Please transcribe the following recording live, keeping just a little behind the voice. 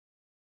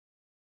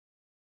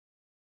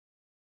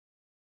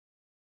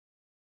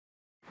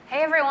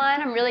Hey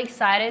everyone, I'm really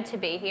excited to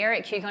be here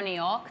at QCon New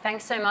York.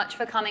 Thanks so much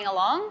for coming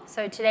along.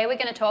 So today we're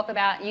going to talk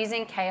about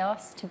using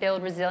chaos to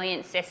build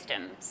resilient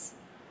systems.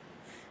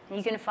 And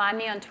you can find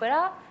me on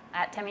Twitter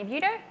at Tammy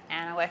Butow,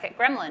 and I work at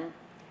Gremlin.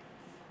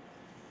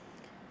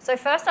 So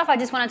first off, I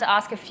just wanted to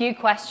ask a few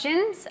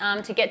questions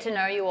to get to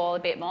know you all a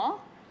bit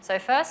more. So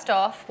first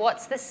off,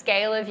 what's the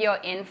scale of your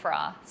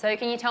infra? So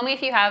can you tell me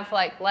if you have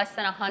like less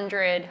than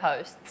 100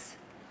 hosts?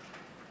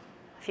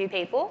 A few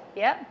people,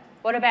 yep.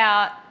 What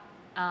about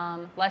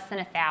less than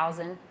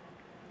 1,000?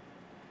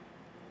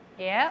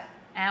 Yeah.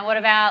 And what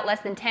about less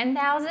than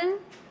 10,000?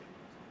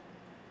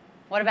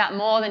 What about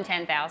more than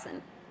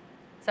 10,000?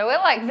 So we're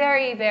like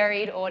very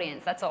varied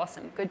audience. That's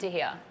awesome. Good to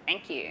hear.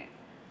 Thank you.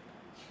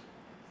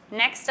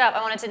 Next up,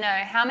 I wanted to know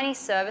how many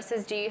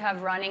services do you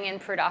have running in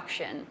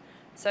production?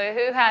 So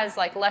who has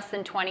like less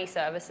than 20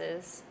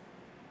 services?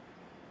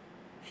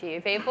 A few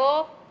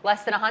people.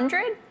 Less than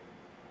 100?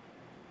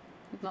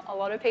 A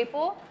lot of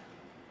people.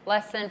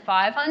 Less than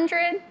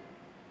 500?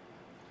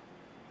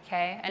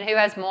 Okay, and who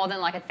has more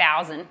than like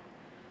 1,000?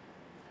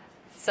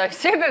 So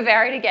super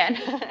varied again.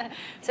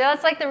 So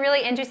that's like the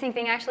really interesting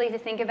thing actually to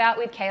think about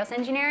with chaos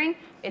engineering.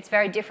 It's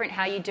very different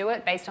how you do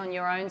it based on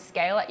your own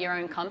scale at your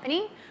own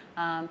company.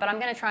 But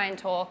I'm going to try and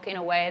talk in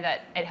a way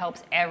that it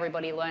helps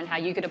everybody learn how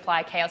you could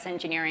apply chaos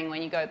engineering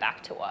when you go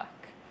back to work.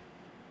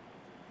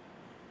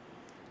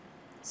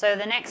 So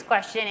the next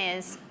question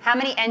is, how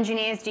many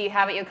engineers do you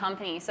have at your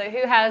company? So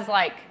who has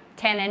like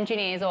 10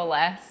 engineers or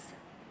less?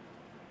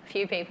 A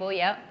few people,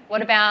 yep.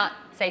 What about,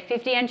 say,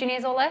 50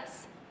 engineers or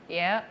less?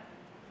 Yeah.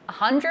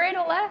 100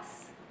 or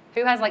less?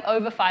 Who has like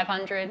over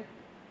 500?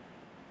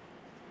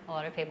 A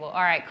lot of people.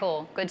 All right,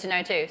 cool. Good to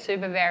know too.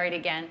 Super varied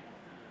again.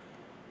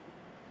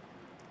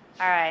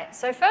 All right,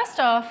 so first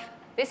off,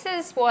 this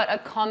is what a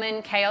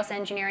common chaos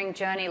engineering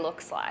journey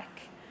looks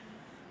like.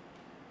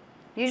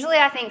 Usually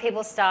I think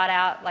people start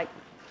out like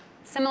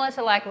similar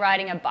to like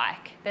riding a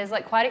bike. There's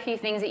like quite a few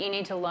things that you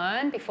need to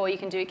learn before you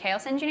can do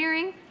chaos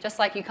engineering. Just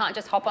like you can't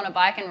just hop on a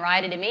bike and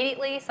ride it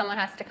immediately. Someone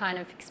has to kind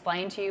of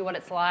explain to you what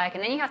it's like,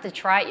 and then you have to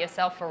try it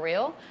yourself for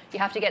real. You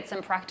have to get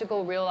some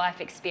practical real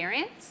life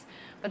experience.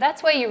 But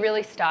that's where you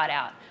really start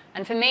out.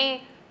 And for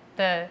me,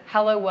 the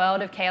hello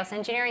world of chaos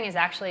engineering is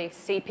actually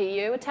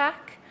CPU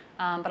attack,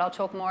 but I'll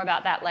talk more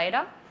about that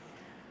later.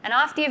 And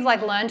after you've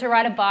like learned to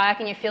ride a bike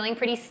and you're feeling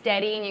pretty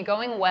steady and you're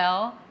going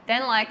well,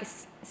 then like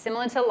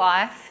similar to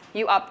life,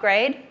 you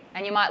upgrade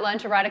and you might learn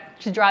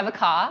to drive a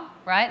car,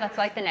 right? That's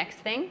like the next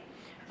thing.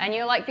 And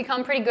you like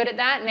become pretty good at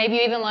that. Maybe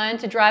you even learn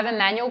to drive a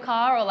manual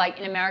car, or like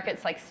in America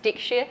it's like stick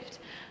shift.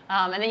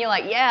 And then you're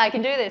like, yeah, I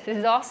can do this. This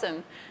is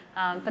awesome.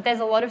 But there's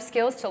a lot of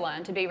skills to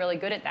learn to be really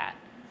good at that.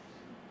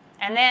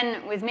 And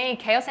then with me,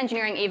 chaos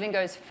engineering even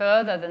goes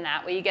further than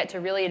that, where you get to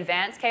really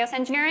advanced chaos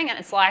engineering, and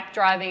it's like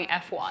driving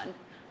F1.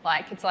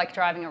 It's like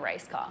driving a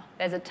race car.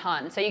 There's a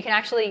ton. So you can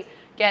actually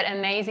get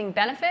amazing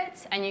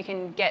benefits, and you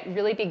can get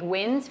really big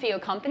wins for your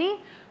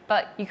company,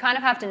 but you kind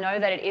of have to know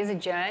that it is a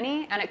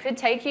journey, and it could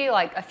take you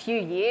like a few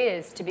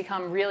years to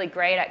become really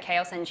great at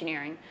chaos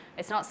engineering.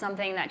 It's not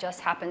something that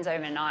just happens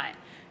overnight.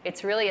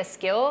 It's really a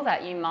skill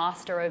that you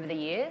master over the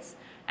years.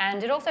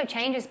 And it also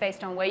changes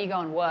based on where you go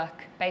and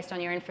work, based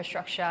on your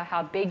infrastructure,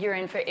 how big your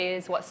infra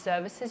is, what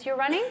services you're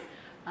running.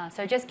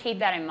 So just keep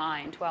that in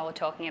mind while we're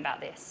talking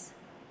about this.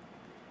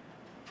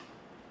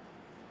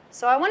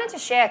 So I wanted to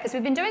share, because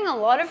we've been doing a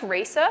lot of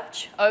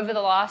research over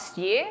the last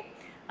year.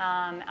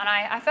 And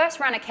I first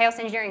ran a chaos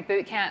engineering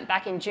bootcamp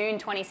back in June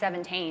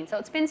 2017. So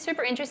it's been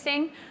super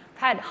interesting.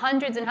 I've had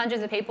hundreds and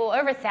hundreds of people,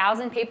 over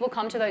 1,000 people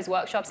come to those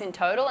workshops in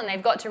total, and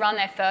they've got to run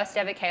their first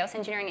ever chaos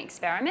engineering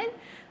experiment.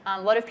 A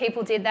lot of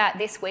people did that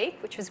this week,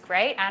 which was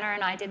great. Anna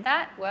and I did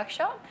that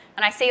workshop.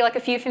 And I see like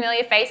a few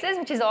familiar faces,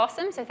 which is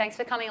awesome. So thanks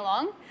for coming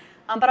along.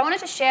 But I wanted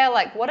to share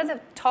like what are the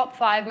top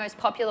 5 most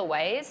popular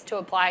ways to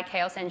apply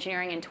chaos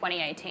engineering in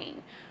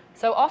 2018.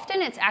 So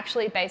often it's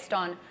actually based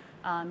on,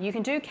 you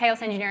can do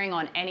chaos engineering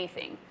on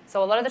anything.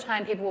 So a lot of the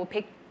time people will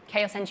pick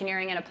chaos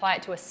engineering and apply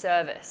it to a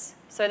service.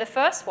 So the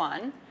first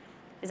one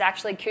is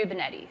actually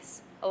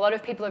Kubernetes. A lot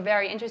of people are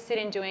very interested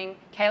in doing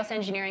chaos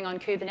engineering on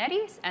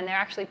Kubernetes, and they're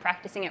actually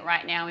practicing it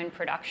right now in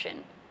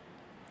production.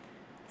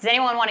 Does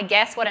anyone want to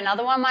guess what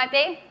another one might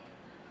be?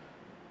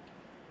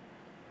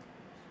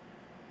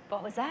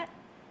 What was that?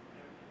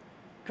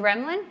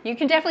 Gremlin? You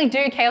can definitely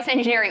do chaos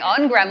engineering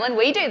on Gremlin.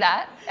 We do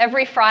that.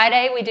 Every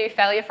Friday we do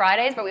Failure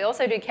Fridays, but we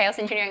also do chaos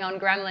engineering on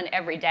Gremlin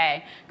every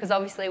day, because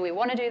obviously we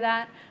want to do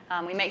that.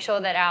 We make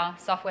sure that our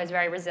software is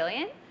very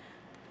resilient.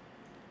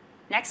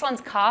 Next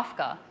one's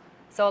Kafka.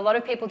 So a lot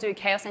of people do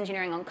chaos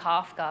engineering on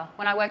Kafka.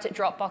 When I worked at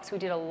Dropbox, we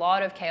did a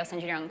lot of chaos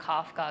engineering on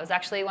Kafka. It was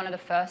actually one of the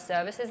first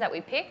services that we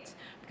picked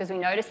because we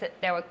noticed that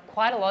there were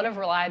quite a lot of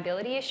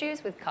reliability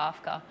issues with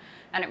Kafka.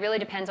 And it really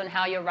depends on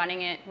how you're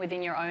running it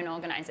within your own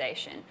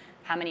organization,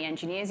 how many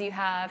engineers you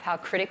have, how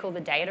critical the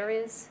data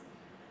is.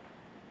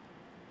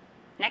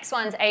 Next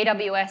one's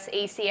AWS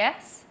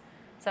ECS.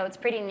 So it's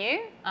pretty new,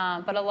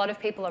 but a lot of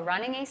people are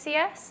running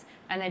ECS,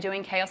 and they're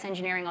doing chaos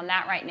engineering on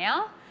that right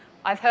now.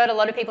 I've heard a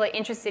lot of people are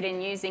interested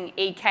in using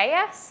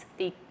EKS,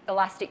 the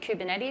Elastic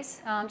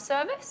Kubernetes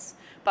service,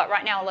 but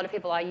right now a lot of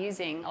people are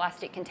using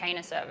Elastic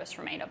Container Service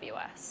from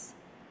AWS.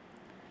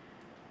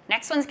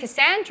 Next one's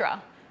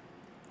Cassandra.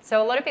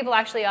 So a lot of people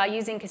actually are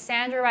using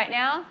Cassandra right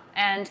now,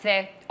 and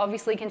they're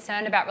obviously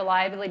concerned about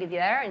reliability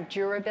there and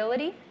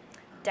durability,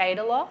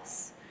 data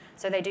loss.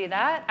 So they do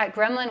that. At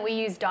Gremlin, we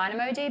use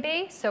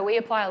DynamoDB, so we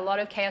apply a lot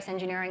of chaos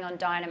engineering on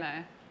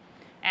Dynamo.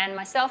 And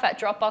myself at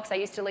Dropbox, I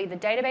used to lead the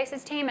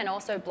databases team and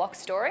also block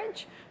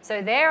storage.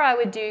 So there I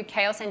would do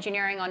chaos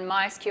engineering on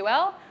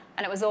MySQL,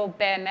 and it was all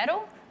bare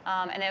metal.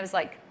 And there was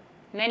like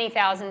many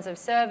thousands of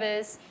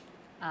servers,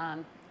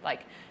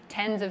 like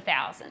tens of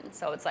thousands.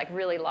 So it's like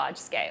really large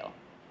scale.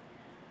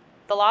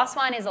 The last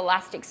one is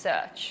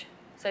Elasticsearch.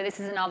 So this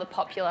is another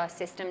popular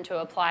system to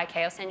apply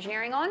chaos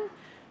engineering on.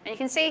 And you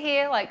can see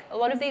here, like a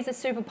lot of these are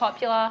super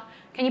popular.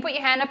 Can you put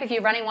your hand up if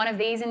you're running one of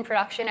these in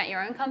production at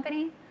your own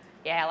company?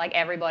 Yeah, like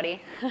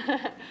everybody. So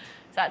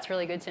that's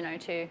really good to know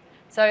too.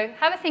 So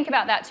have a think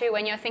about that too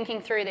when you're thinking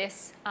through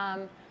this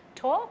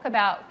talk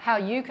about how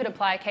you could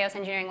apply chaos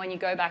engineering when you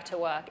go back to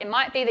work. It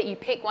might be that you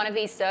pick one of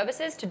these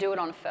services to do it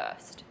on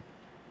first.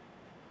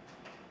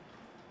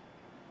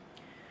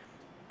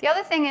 The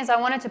other thing is I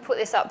wanted to put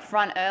this up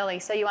front early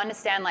so you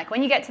understand, like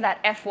when you get to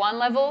that F1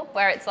 level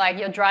where it's like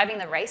you're driving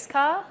the race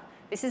car,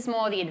 this is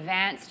more the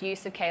advanced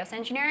use of chaos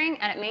engineering,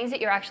 and it means that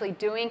you're actually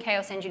doing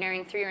chaos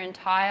engineering through your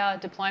entire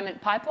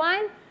deployment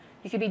pipeline.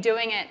 You could be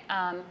doing it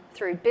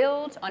through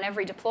build on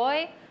every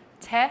deploy,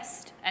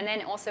 test, and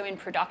then also in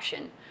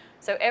production.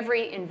 So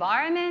every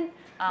environment,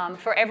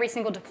 for every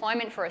single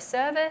deployment for a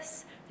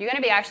service, you're going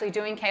to be actually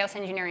doing chaos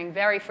engineering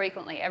very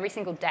frequently, every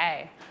single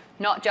day,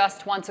 not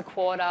just once a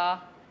quarter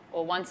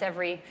or once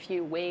every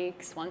few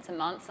weeks, once a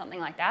month, something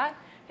like that.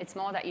 It's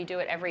more that you do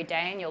it every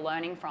day and you're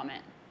learning from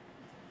it.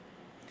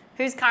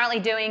 Who's currently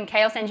doing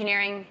chaos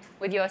engineering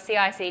with your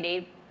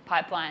CI/CD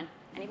pipeline?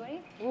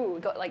 Anybody? Ooh,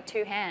 we've got like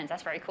 2 hands.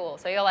 That's very cool.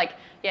 So you're like,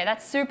 yeah,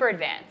 that's super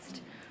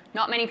advanced.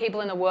 Not many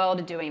people in the world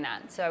are doing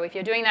that. So if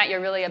you're doing that,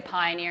 you're really a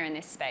pioneer in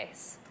this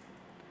space.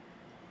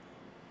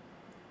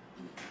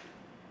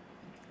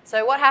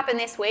 So what happened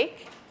this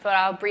week? Thought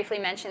I'll briefly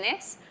mention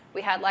this.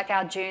 We had like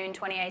our June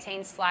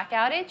 2018 Slack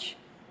outage.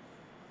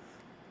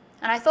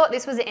 And I thought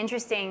this was an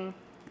interesting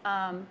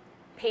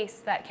piece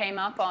that came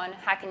up on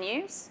Hacker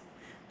News.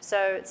 So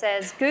it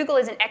says, Google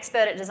is an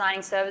expert at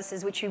designing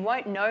services which you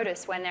won't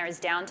notice when there is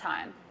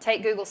downtime.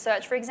 Take Google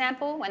Search, for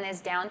example. When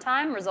there's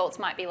downtime, results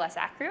might be less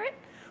accurate,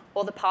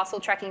 or the parcel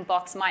tracking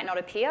box might not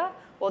appear,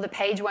 or the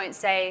page won't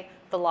say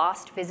the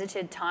last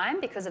visited time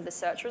because of the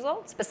search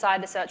results,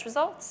 beside the search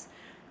results.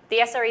 The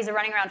SREs are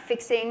running around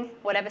fixing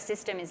whatever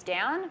system is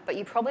down, but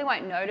you probably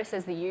won't notice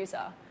as the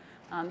user.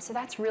 So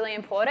that's really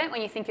important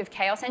when you think of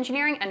chaos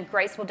engineering and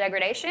graceful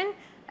degradation.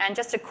 And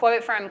just a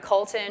quote from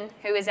Colton,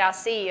 who is our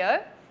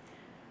CEO,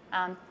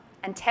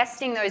 and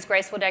testing those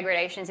graceful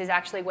degradations is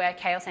actually where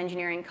chaos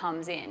engineering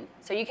comes in.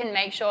 So you can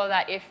make sure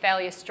that if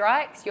failure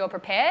strikes, you're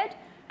prepared,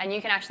 and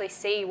you can actually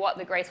see what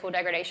the graceful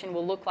degradation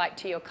will look like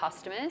to your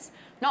customers,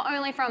 not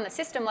only from the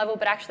system level,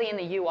 but actually in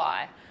the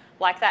UI,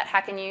 like that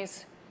Hacker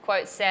News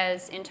quote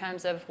says in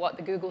terms of what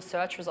the Google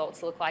search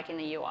results look like in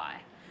the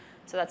UI.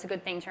 So that's a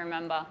good thing to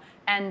remember.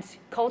 And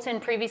Colton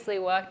previously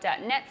worked at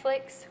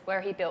Netflix,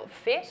 where he built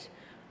Fit,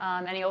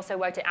 and he also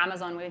worked at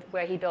Amazon,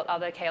 where he built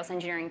other chaos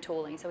engineering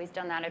tooling. So he's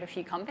done that at a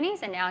few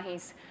companies, and now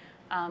he's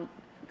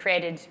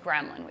created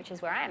Gremlin, which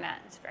is where I am at.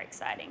 It's very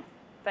exciting.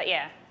 But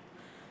yeah,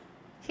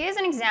 here's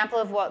an example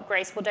of what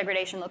graceful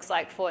degradation looks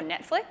like for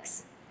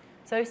Netflix.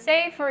 So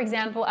say, for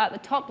example, at the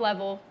top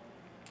level,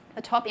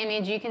 the top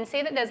image, you can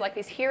see that there's like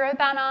this hero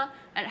banner,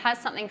 and it has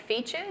something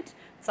featured.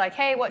 It's like,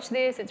 hey, watch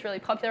this. It's really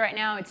popular right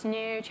now. It's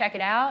new. Check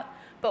it out.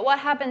 But what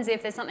happens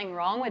if there's something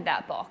wrong with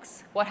that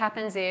box? What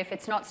happens if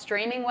it's not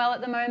streaming well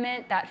at the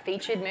moment, that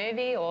featured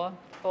movie or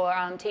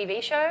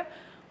TV show?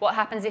 What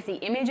happens if the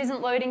image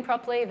isn't loading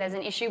properly, if there's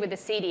an issue with the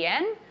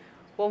CDN?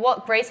 Well,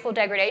 what graceful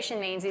degradation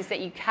means is that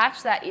you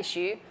catch that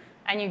issue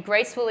and you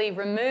gracefully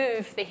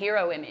remove the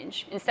hero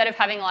image. Instead of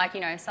having like,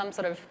 some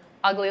sort of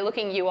ugly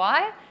looking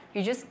UI,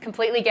 you just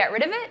completely get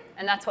rid of it,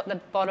 and that's what the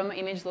bottom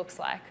image looks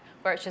like,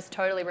 where it's just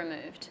totally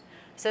removed.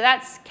 So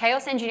that's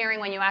chaos engineering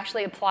when you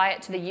actually apply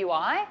it to the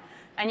UI.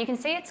 And you can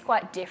see it's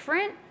quite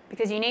different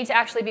because you need to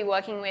actually be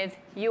working with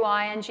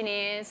UI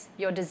engineers,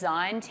 your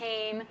design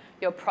team,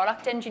 your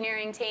product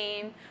engineering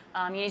team.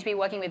 You need to be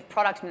working with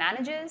product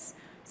managers.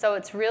 So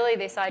it's really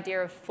this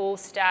idea of full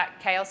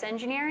stack chaos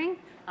engineering,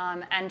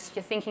 and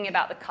you're thinking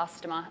about the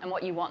customer and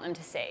what you want them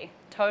to see.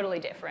 Totally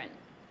different.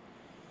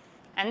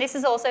 And this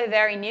is also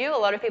very new. A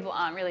lot of people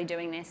aren't really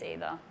doing this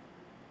either.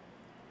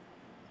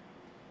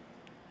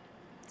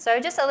 So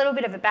just a little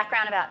bit of a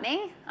background about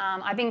me.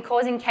 I've been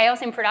causing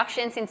chaos in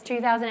production since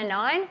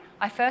 2009.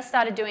 I first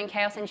started doing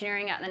chaos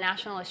engineering at the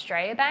National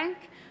Australia Bank.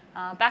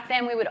 Back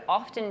then, we would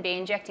often be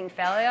injecting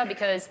failure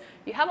because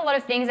you have a lot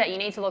of things that you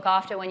need to look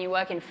after when you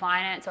work in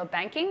finance or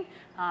banking.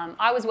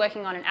 I was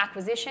working on an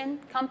acquisition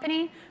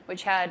company,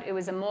 it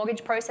was a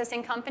mortgage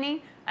processing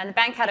company, and the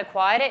bank had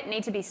acquired it. It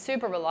needed to be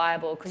super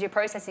reliable because you're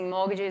processing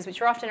mortgages,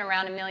 which are often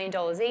around $1 million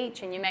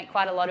each, and you make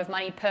quite a lot of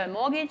money per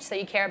mortgage, so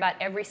you care about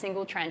every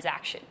single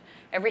transaction.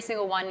 Every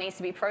single one needs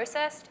to be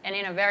processed and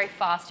in a very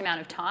fast amount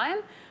of time,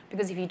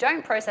 because if you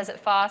don't process it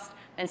fast,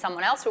 then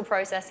someone else will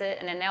process it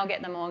and then they'll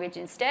get the mortgage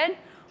instead.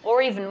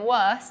 Or even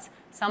worse,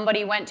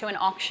 somebody went to an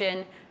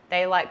auction,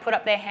 they put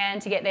up their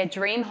hand to get their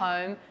dream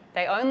home,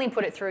 they only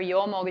put it through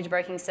your mortgage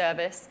broking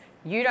service,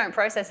 you don't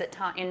process it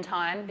in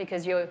time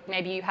because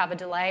maybe you have a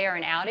delay or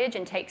an outage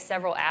and takes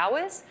several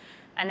hours,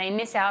 and they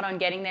miss out on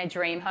getting their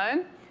dream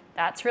home.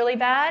 That's really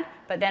bad,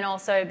 but then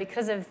also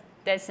because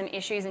there's some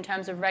issues in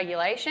terms of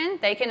regulation,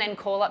 they can then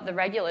call up the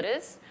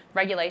regulators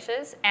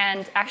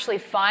and actually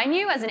fine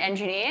you as an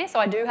engineer. So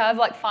I do have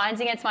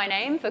fines against my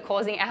name for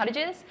causing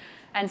outages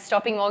and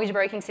stopping mortgage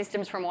broking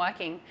systems from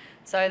working.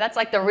 So that's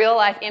the real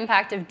life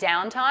impact of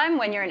downtime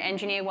when you're an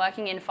engineer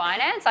working in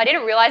finance. I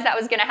didn't realize that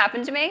was going to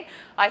happen to me.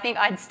 I think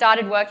I'd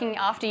started working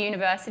after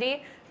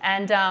university,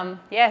 and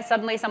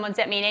suddenly someone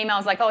sent me an email. I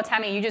was like, oh,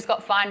 Tammy, you just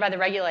got fined by the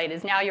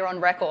regulators. Now you're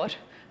on record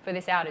for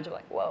this outage. I'm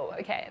like, whoa,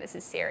 okay, this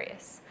is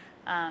serious.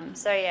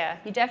 So yeah,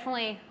 you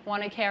definitely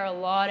want to care a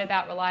lot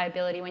about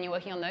reliability when you're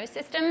working on those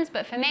systems.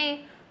 But for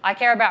me, I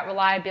care about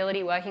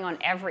reliability working on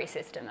every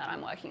system that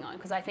I'm working on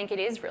because I think it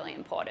is really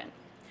important.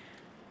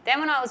 Then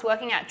when I was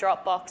working at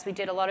Dropbox, we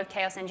did a lot of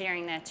chaos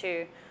engineering there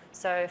too.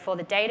 So for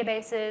the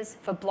databases,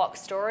 for block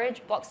storage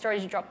at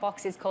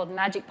Dropbox is called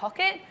Magic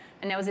Pocket,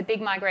 and there was a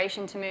big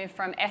migration to move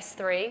from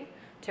S3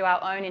 to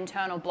our own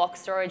internal block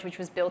storage, which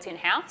was built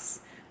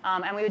in-house.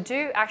 And we would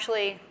do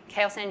actually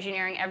chaos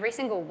engineering every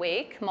single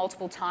week,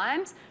 multiple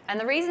times. And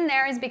the reason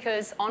there is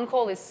because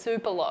on-call is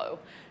super low.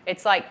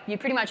 It's you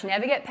pretty much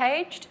never get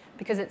paged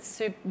because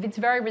it's a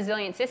very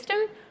resilient system.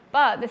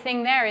 But the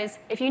thing there is,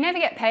 if you never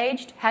get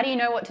paged, how do you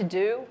know what to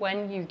do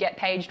when you get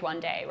paged one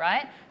day,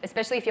 right?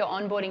 Especially if you're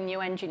onboarding new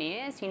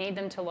engineers, you need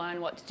them to learn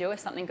what to do if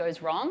something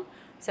goes wrong.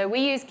 So we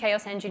use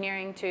chaos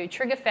engineering to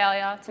trigger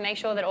failure, to make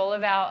sure that all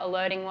of our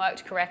alerting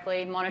worked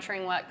correctly,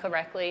 monitoring worked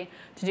correctly,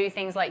 to do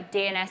things like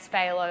DNS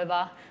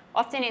failover,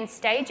 often in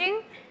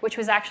staging, which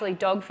was actually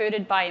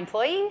dog-fooded by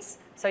employees.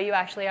 So you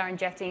actually are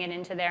injecting it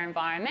into their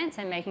environments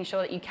and making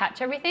sure that you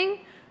catch everything.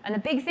 And the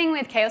big thing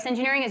with chaos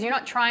engineering is you're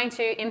not trying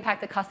to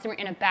impact the customer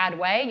in a bad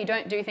way. You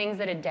don't do things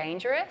that are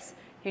dangerous.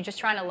 You're just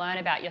trying to learn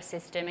about your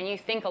system, and you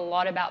think a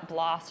lot about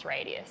blast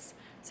radius.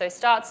 So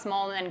start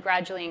small and then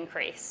gradually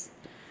increase.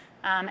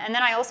 And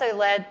then I also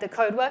led the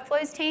code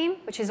workflows team,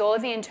 which is all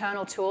of the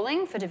internal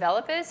tooling for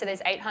developers. So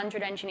there's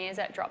 800 engineers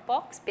at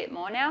Dropbox, a bit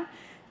more now.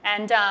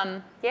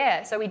 And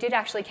so we did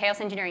actually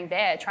chaos engineering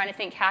there, trying to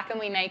think how can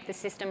we make the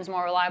systems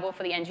more reliable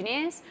for the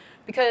engineers,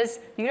 because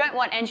you don't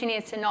want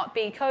engineers to not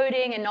be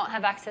coding and not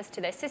have access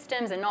to their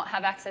systems and not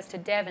have access to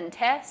dev and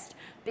test,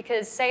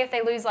 because say if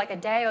they lose a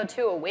day or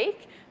two a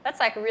week, that's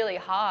really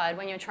hard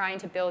when you're trying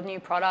to build new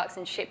products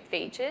and ship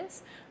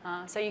features.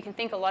 So you can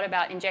think a lot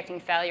about injecting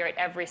failure at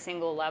every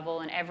single level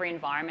and every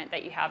environment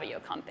that you have at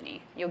your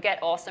company. You'll get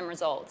awesome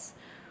results.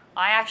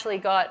 I actually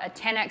got a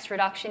 10x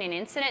reduction in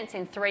incidents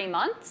in 3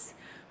 months.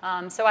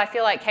 So I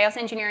feel like chaos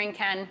engineering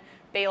can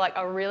be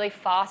a really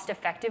fast,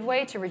 effective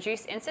way to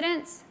reduce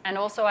incidents. And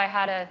also I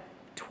had a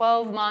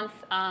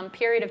 12-month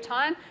period of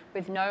time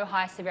with no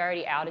high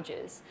severity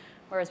outages,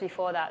 whereas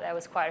before that there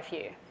was quite a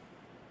few.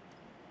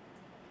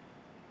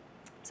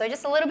 So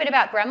just a little bit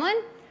about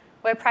Gremlin.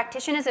 We're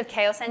practitioners of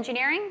chaos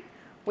engineering.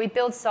 We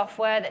build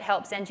software that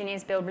helps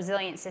engineers build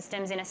resilient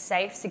systems in a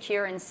safe,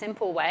 secure, and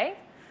simple way.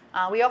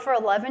 We offer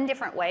 11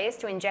 different ways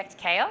to inject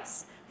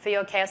chaos for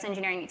your chaos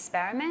engineering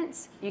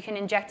experiments. You can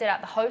inject it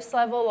at the host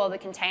level or the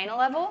container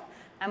level.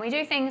 And we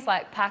do things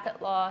like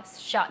packet loss,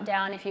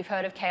 shutdown. If you've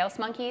heard of Chaos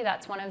Monkey,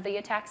 that's one of the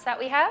attacks that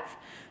we have.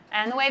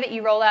 And the way that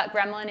you roll out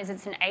Gremlin is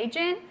it's an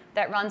agent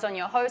that runs on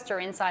your host or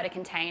inside a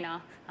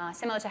container,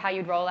 similar to how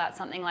you'd roll out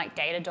something like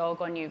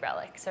Datadog or New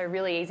Relic. So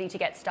really easy to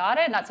get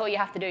started. That's all you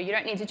have to do. You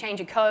don't need to change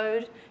your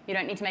code. You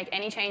don't need to make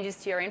any changes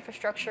to your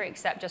infrastructure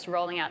except just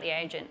rolling out the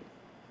agent.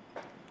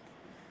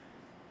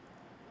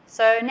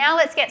 So now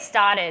let's get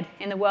started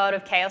in the world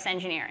of chaos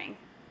engineering.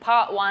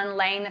 Part 1,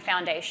 laying the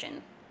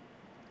foundation.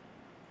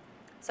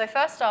 So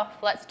first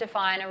off, let's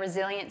define a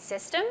resilient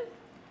system.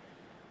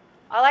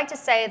 I like to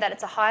say that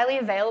it's a highly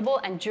available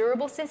and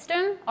durable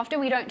system. Often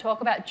we don't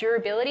talk about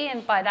durability,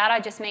 and by that I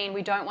just mean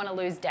we don't want to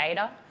lose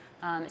data,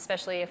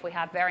 especially if we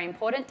have very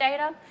important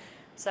data.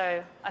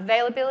 So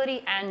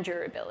availability and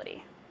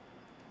durability.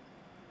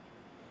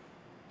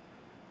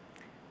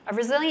 A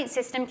resilient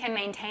system can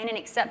maintain an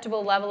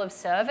acceptable level of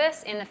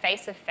service in the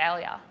face of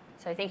failure.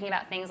 So thinking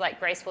about things like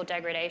graceful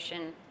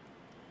degradation.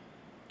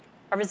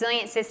 A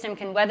resilient system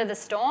can weather the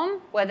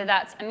storm, whether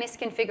that's a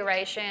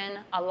misconfiguration,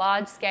 a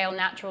large-scale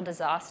natural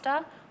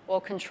disaster,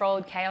 or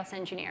controlled chaos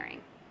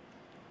engineering.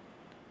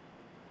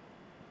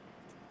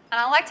 And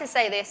I like to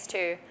say this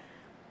too.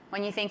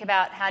 when you think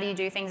about how do you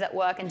do things at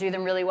work and do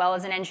them really well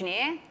as an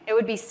engineer, it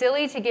would be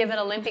silly to give an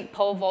Olympic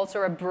pole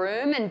vaulter a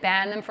broom and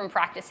ban them from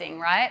practicing,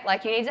 right?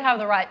 Like, you need to have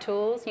the right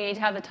tools, you need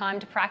to have the time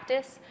to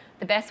practice.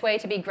 The best way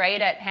to be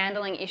great at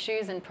handling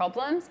issues and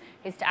problems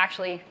is to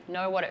actually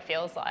know what it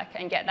feels like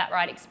and get that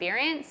right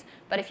experience.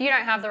 But if you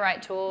don't have the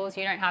right tools,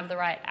 you don't have the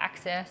right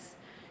access,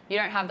 you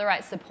don't have the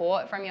right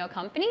support from your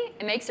company,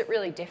 it makes it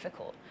really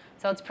difficult.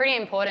 So it's pretty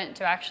important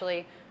to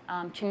actually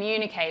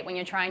communicate when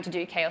you're trying to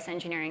do chaos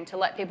engineering, to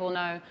let people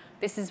know,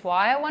 this is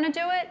why I want to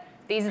do it,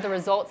 these are the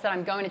results that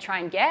I'm going to try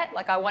and get.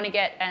 Like, I want to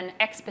get an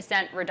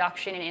X%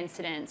 reduction in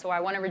incidents, or I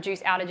want to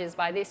reduce outages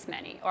by this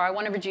many, or I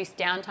want to reduce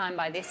downtime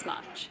by this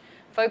much.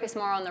 Focus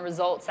more on the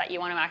results that you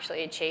want to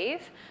actually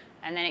achieve,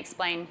 and then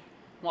explain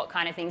what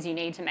kind of things you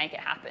need to make it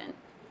happen.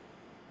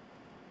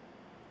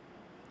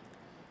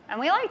 And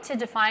we like to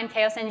define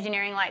chaos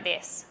engineering like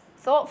this: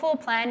 thoughtful,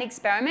 planned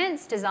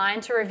experiments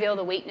designed to reveal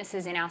the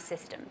weaknesses in our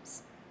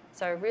systems.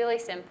 So really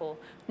simple,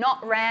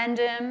 not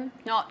random,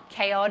 not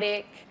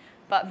chaotic,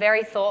 but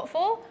very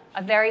thoughtful,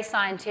 a very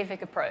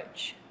scientific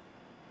approach.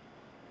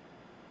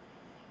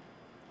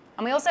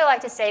 And we also like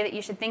to say that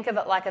you should think of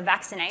it like a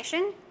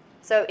vaccination.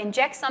 So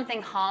inject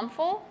something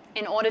harmful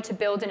in order to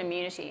build an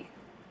immunity.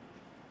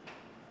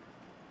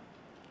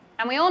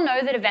 And we all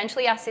know that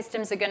eventually our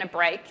systems are going to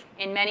break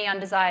in many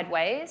undesired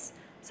ways,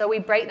 so we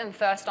break them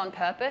first on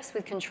purpose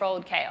with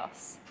controlled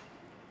chaos.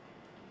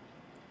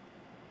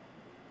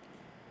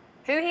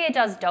 Who here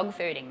does dog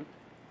fooding?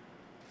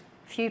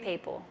 Few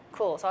people.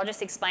 Cool, so I'll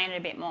just explain it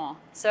a bit more.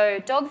 So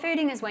dog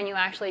fooding is when you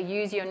actually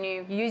use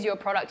your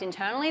product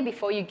internally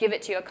before you give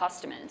it to your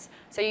customers.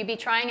 So you'll be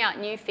trying out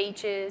new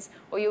features,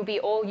 or you'll be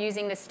all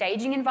using the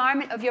staging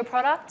environment of your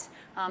product.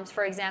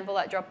 For example,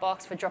 at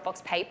Dropbox, for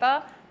Dropbox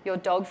Paper, you're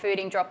dog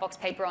fooding Dropbox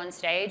Paper on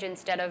stage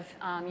instead of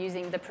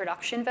using the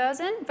production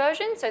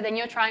version. So then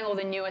you're trying all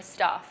the newest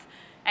stuff.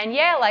 And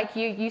yeah, like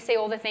you see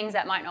all the things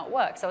that might not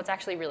work, so it's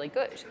actually really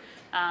good.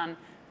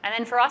 And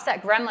then for us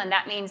at Gremlin,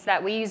 that means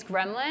that we use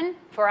Gremlin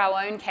for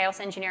our own chaos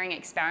engineering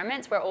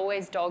experiments. We're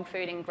always dog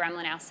fooding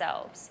Gremlin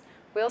ourselves.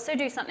 We also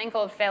do something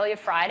called Failure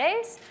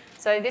Fridays.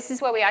 So this is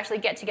where we actually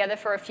get together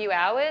for a few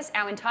hours.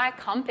 Our entire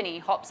company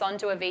hops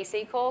onto a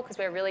VC call because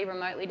we're really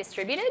remotely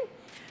distributed.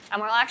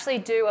 And we'll actually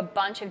do a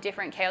bunch of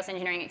different chaos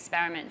engineering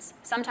experiments.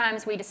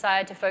 Sometimes we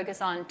decide to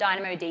focus on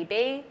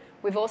DynamoDB.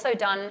 We've also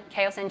done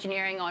chaos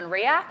engineering on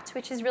React,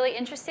 which is really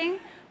interesting.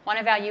 One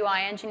of our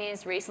UI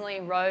engineers recently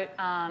wrote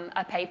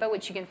a paper,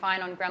 which you can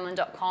find on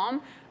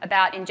gremlin.com,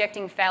 about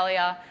injecting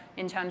failure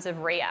in terms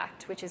of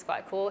React, which is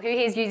quite cool. Who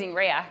here is using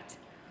React?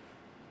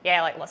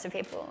 Yeah, like lots of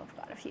people,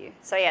 quite a few.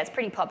 So yeah, it's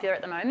pretty popular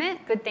at the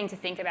moment. Good thing to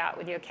think about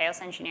with your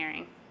chaos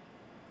engineering.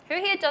 Who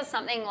here does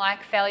something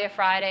like Failure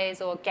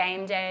Fridays or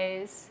game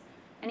days?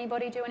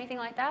 Anybody do anything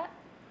like that?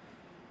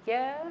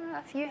 Yeah,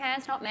 a few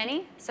hands, not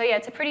many. So yeah,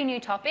 it's a pretty new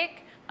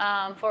topic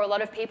for a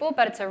lot of people,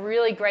 but it's a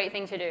really great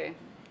thing to do.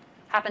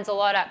 Happens a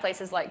lot at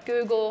places like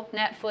Google,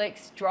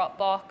 Netflix,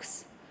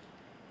 Dropbox.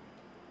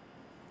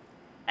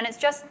 And it's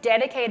just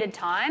dedicated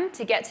time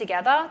to get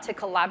together, to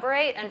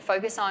collaborate and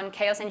focus on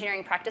chaos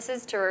engineering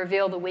practices to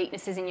reveal the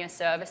weaknesses in your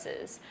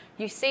services.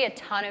 You see a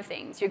ton of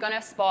things. You're going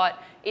to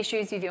spot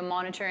issues with your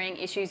monitoring,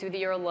 issues with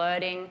your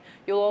alerting.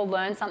 You'll all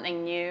learn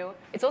something new.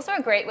 It's also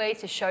a great way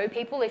to show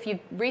people if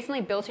you've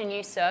recently built a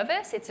new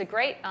service. It's a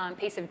great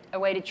a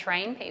way to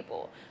train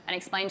people and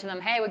explain to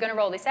them, hey, we're going to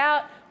roll this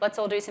out. Let's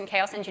all do some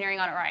chaos engineering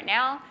on it right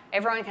now.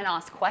 Everyone can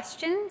ask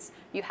questions.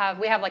 We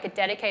have like a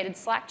dedicated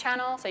Slack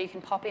channel, so you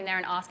can pop in there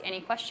and ask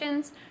any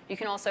questions. You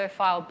can also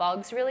file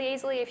bugs really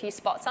easily if you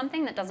spot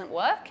something that doesn't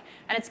work.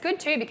 And it's good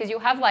too because you'll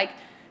have like,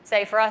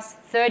 say for us,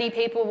 30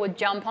 people would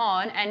jump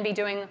on and be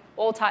doing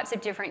all types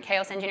of different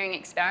chaos engineering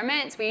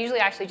experiments. We usually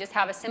actually just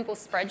have a simple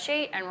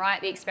spreadsheet and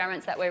write the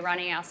experiments that we're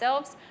running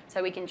ourselves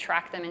so we can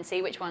track them and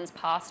see which ones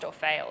passed or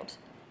failed.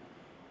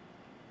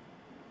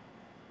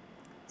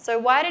 So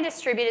why do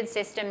distributed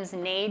systems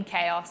need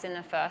chaos in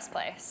the first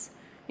place?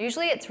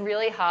 Usually it's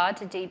really hard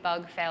to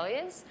debug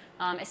failures,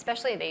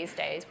 especially these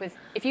days.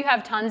 If you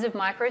have tons of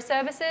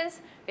microservices,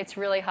 it's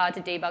really hard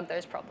to debug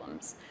those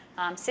problems.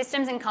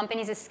 Systems and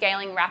companies are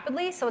scaling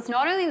rapidly, so it's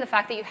not only the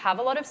fact that you have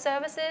a lot of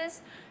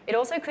services, it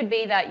also could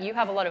be that you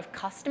have a lot of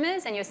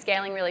customers and you're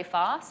scaling really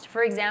fast.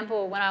 For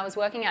example, when I was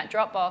working at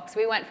Dropbox,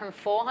 we went from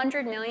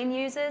 400 million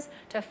users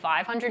to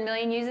 500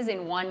 million users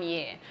in 1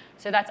 year.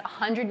 So that's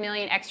 100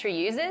 million extra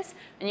users,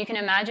 and you can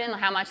imagine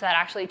how much that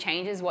actually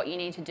changes what you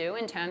need to do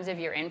in terms of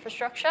your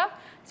infrastructure.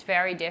 It's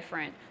very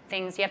different.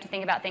 You have to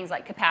think about things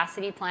like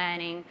capacity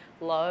planning,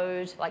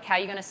 load, like how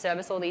you're going to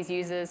service all these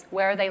users,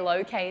 where are they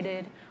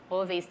located, all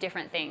of these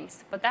different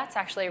things. But that's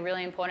actually a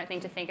really important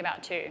thing to think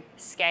about too,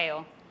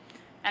 scale.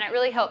 And it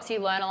really helps you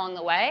learn along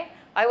the way.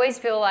 I always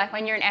feel like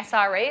when you're an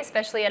SRE,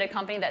 especially at a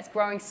company that's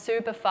growing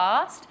super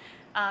fast,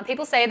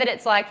 people say that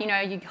it's like,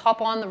 you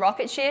hop on the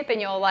rocket ship and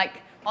you're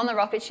like on the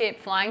rocket ship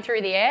flying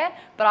through the air,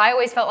 but I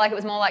always felt like it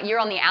was more like you're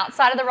on the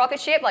outside of the rocket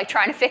ship, like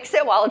trying to fix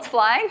it while it's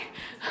flying.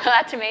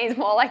 That to me is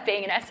more like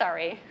being an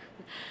SRE.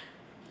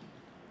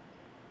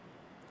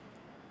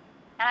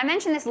 And I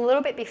mentioned this a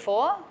little bit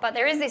before, but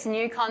there is this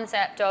new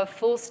concept of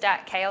full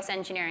stack chaos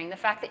engineering, the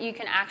fact that you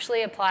can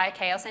actually apply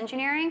chaos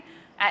engineering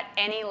at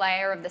any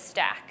layer of the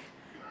stack.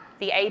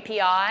 The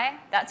API,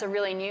 that's a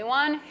really new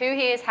one. Who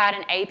here has had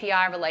an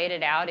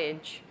API-related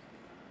outage?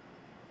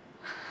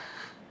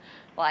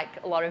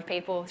 Like a lot of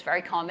people, it's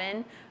very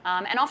common.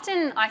 And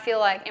often I feel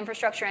like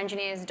infrastructure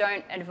engineers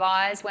don't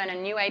advise when a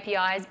new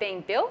API is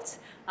being built.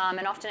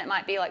 And often it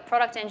might be like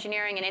product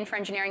engineering and infra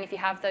engineering, if you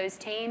have those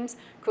teams,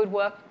 could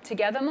work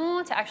together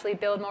more to actually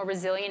build more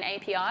resilient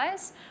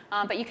APIs.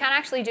 But you can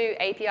actually do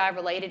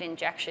API-related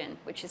injection,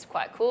 which is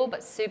quite cool,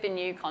 but super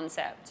new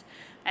concept.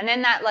 And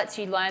then that lets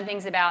you learn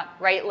things about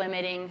rate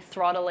limiting,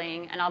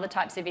 throttling, and other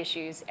types of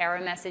issues, error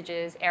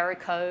messages, error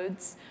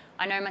codes.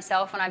 I know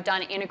myself when I've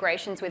done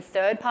integrations with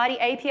third-party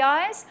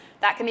APIs,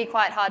 that can be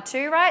quite hard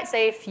too, right?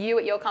 Say if you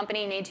at your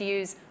company need to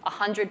use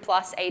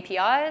 100+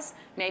 APIs,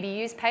 maybe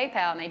use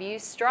PayPal, maybe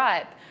use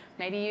Stripe,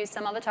 maybe use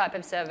some other type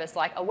of service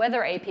like a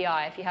weather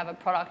API if you have a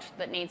product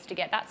that needs to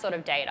get that sort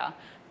of data.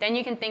 Then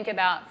you can think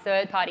about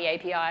third-party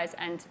APIs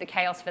and the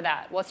chaos for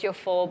that. What's your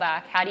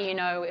fallback? How do you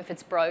know if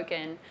it's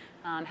broken?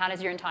 How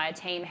does your entire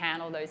team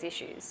handle those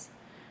issues?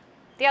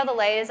 The other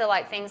layers are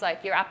like things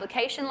like your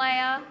application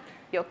layer,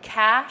 your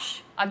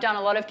cache. I've done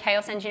a lot of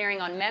chaos engineering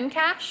on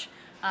memcache.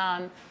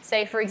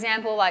 Say, for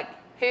example, like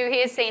who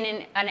here has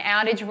seen an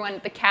outage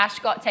when the cache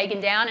got taken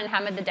down and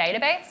hammered the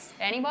database?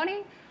 Anybody?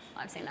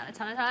 I've seen that a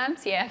ton of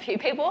times. Yeah, a few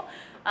people.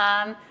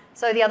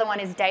 So the other one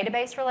is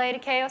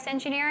database-related chaos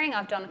engineering.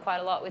 I've done quite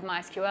a lot with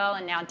MySQL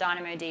and now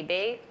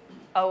DynamoDB.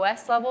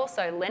 OS level,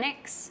 so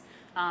Linux,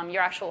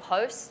 your actual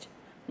host,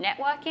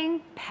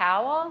 networking,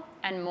 power,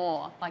 and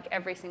more, like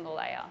every single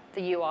layer.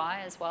 The UI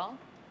as well.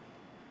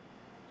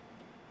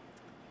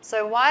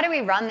 So why do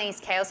we run these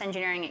chaos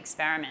engineering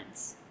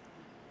experiments?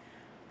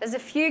 There's a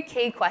few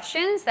key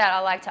questions that I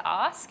like to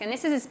ask, and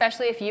this is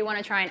especially if you want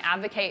to try and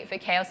advocate for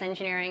chaos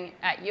engineering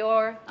at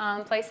your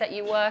place that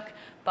you work,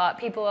 but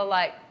people are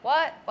like,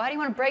 what? Why do you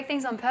want to break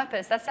things on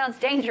purpose? That sounds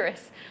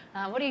dangerous.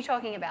 What are you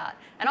talking about?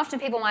 And often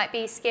people might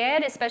be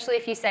scared, especially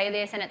if you say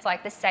this and it's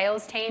like the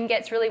sales team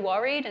gets really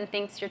worried and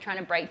thinks you're trying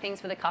to break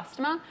things for the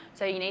customer,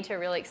 so you need to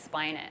really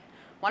explain it.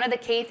 One of the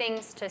key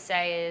things to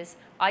say is,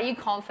 are you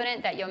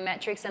confident that your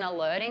metrics and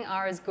alerting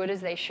are as good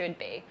as they should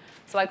be?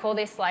 So I call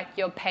this like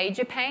your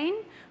pager pane.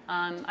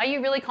 Are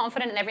you really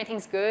confident and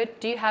everything's good?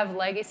 Do you have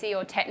legacy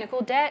or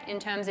technical debt in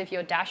terms of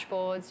your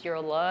dashboards, your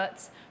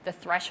alerts, the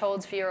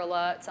thresholds for your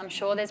alerts? I'm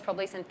sure there's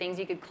probably some things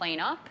you could clean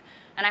up.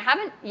 And I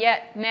haven't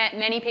yet met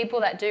many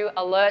people that do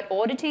alert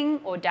auditing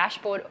or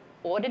dashboard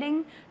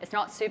auditing. It's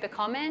not super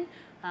common.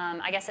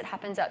 I guess it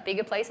happens at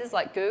bigger places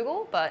like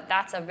Google, but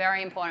that's a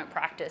very important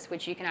practice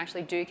which you can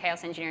actually do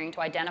chaos engineering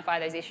to identify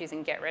those issues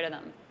and get rid of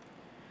them.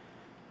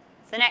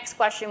 The next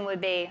question would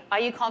be, are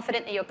you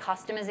confident that your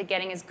customers are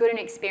getting as good an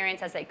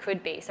experience as they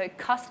could be? So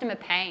customer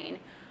pain.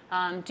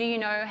 Do you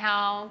know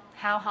how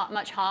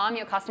much harm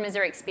your customers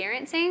are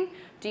experiencing?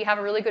 Do you have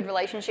a really good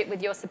relationship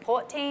with your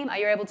support team? Are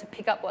you able to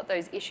pick up what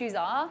those issues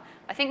are?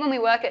 I think when we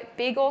work at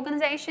big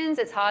organizations,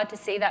 it's hard to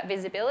see that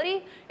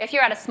visibility. If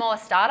you're at a smaller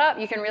startup,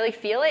 you can really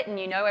feel it and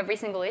you know every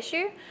single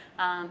issue.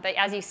 But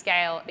as you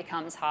scale, it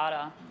becomes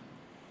harder.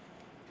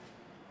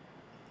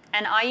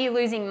 And are you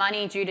losing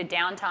money due to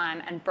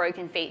downtime and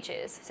broken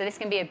features? So this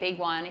can be a big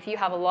one. If you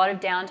have a lot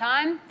of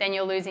downtime, then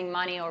you're losing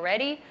money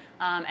already.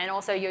 And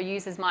also your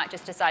users might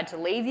just decide to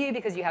leave you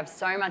because you have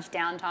so much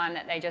downtime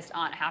that they just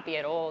aren't happy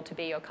at all to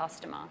be your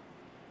customer.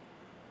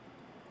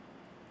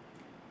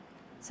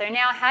 So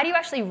now, how do you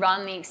actually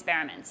run the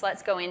experiments?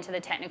 Let's go into the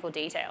technical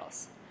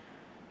details.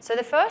 So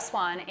the first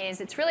one is,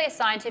 it's really a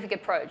scientific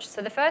approach.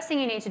 So the first thing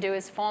you need to do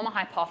is form a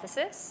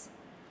hypothesis.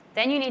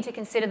 Then you need to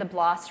consider the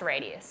blast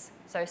radius.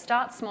 So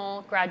start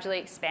small, gradually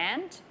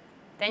expand.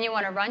 Then you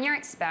want to run your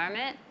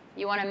experiment.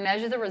 You want to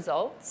measure the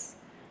results.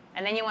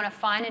 And then you want to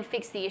find and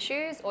fix the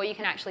issues, or you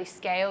can actually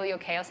scale your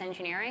chaos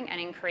engineering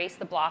and increase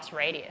the blast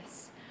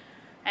radius.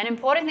 An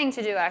important thing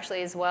to do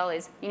actually as well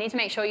is you need to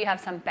make sure you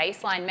have some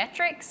baseline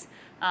metrics.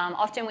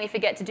 Often we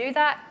forget to do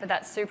that, but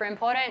that's super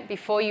important.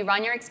 Before you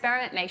run your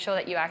experiment, make sure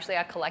that you actually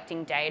are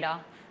collecting data.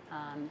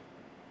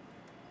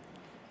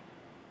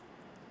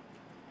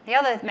 The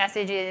other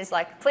message is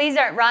like, please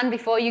don't run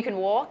before you can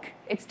walk.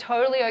 It's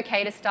totally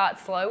okay to start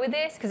slow with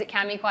this because it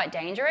can be quite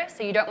dangerous,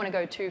 so you don't want to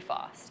go too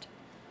fast.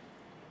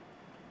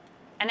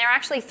 And there are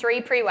actually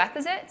 3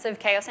 prerequisites of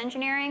chaos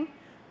engineering.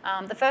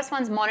 The first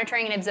one's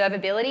monitoring and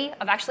observability.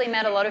 I've actually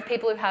met a lot of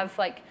people who have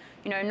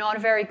not a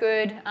very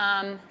good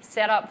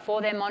setup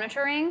for their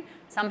monitoring.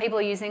 Some people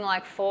are using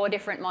like 4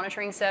 different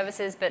monitoring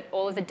services, but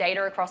all of the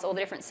data across all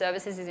the different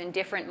services is in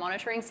different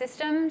monitoring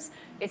systems.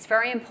 It's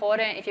very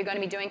important if you're going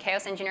to be doing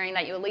chaos engineering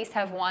that you at least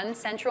have one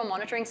central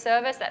monitoring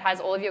service that has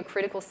all of your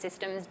critical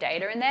systems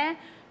data in there,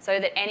 so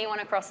that anyone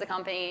across the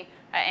company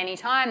at any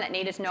time that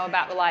needed to know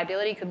about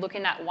reliability could look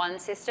in that one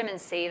system and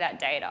see that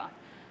data.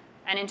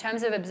 And in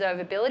terms of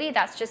observability,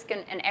 that's just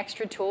an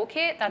extra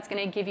toolkit that's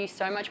going to give you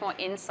so much more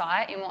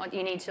insight in what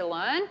you need to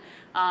learn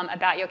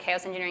about your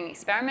chaos engineering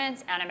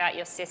experiments and about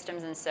your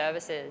systems and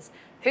services.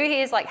 Who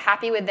here is like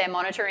happy with their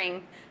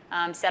monitoring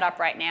set up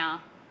right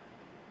now?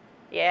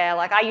 Yeah,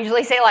 like I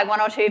usually see like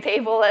 1 or 2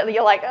 people that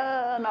you're like,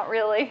 not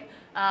really.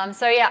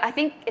 So yeah, I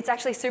think it's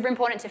actually super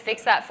important to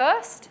fix that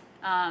first.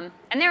 And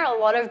there are a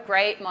lot of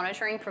great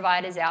monitoring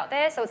providers out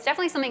there, so it's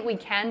definitely something we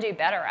can do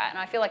better at, and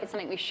I feel like it's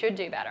something we should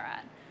do better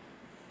at.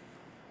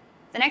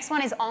 The next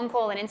one is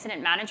on-call and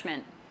incident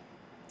management.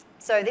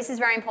 So this is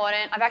very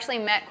important. I've actually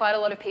met quite a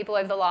lot of people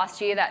over the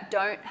last year that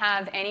don't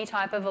have any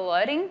type of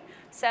alerting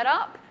set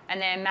up,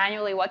 and they're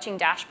manually watching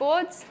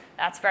dashboards.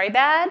 That's very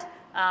bad.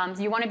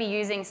 So you want to be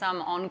using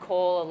some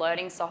on-call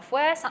alerting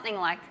software, something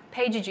like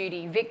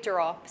PagerDuty,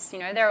 VictorOps. You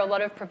know, there are a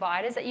lot of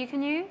providers that you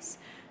can use.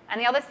 And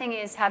the other thing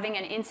is having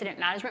an incident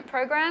management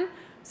program.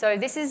 So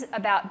this is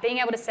about being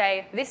able to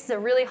say, this is a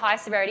really high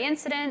severity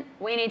incident.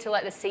 We need to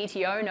let the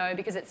CTO know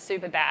because it's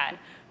super bad.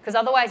 Because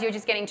otherwise you're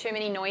just getting too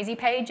many noisy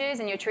pages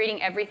and you're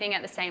treating everything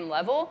at the same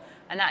level,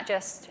 and that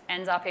just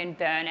ends up in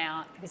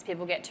burnout because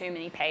people get too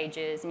many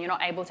pages and you're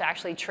not able to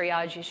actually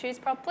triage issues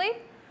properly.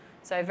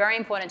 So very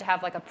important to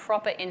have like a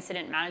proper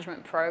incident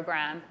management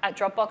program. At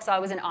Dropbox, I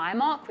was an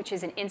IMOC, which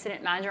is an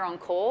incident manager on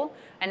call,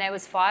 and there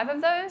was 5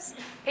 of those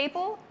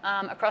people.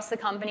 Across the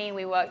company,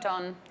 we worked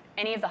on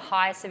any of the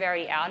high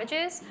severity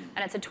outages,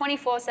 and it's a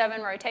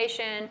 24/7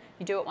 rotation.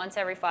 You do it once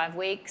every 5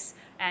 weeks,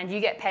 and you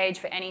get paid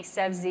for any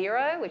SEV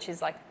 0, which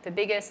is like the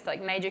biggest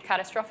like major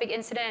catastrophic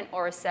incident,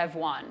 or a SEV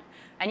 1.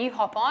 And you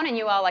hop on and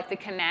you are like the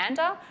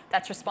commander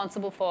that's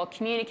responsible for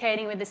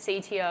communicating with the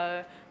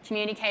CTO,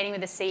 communicating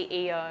with the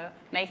CEO,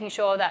 making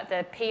sure that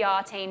the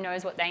PR team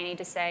knows what they need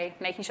to say,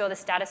 making sure the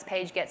status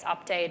page gets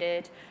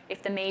updated.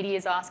 If the media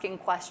is asking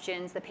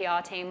questions, the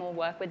PR team will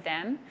work with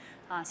them.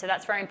 So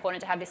that's very important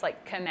to have this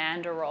like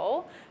commander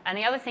role. And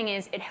the other thing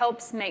is it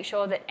helps make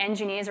sure that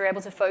engineers are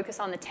able to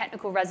focus on the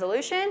technical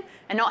resolution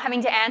and not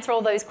having to answer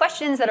all those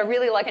questions that are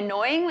really like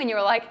annoying when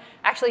you're like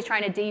actually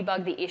trying to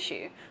debug the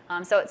issue.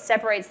 So it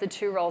separates the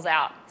 2 roles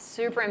out.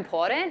 Super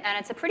important, and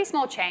it's a pretty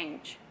small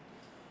change.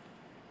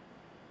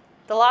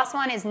 The last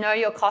one is know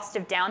your cost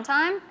of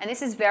downtime, and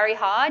this is very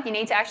hard. You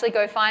need to actually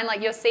go find like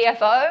your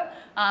CFO,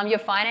 your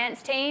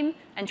finance team,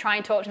 and try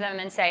and talk to them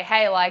and say,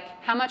 hey, like,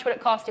 how much would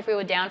it cost if we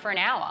were down for an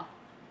hour?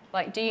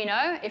 Like, do you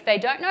know? If they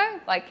don't know,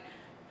 like,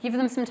 give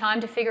them some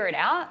time to figure it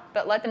out,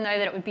 but let them know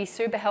that it would be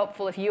super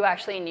helpful if you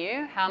actually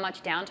knew how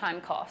much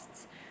downtime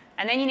costs.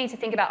 And then you need to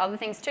think about other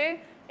things too.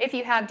 If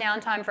you have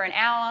downtime for an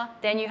hour,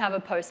 then you have a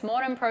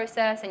post-mortem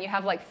process, and you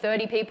have like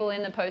 30 people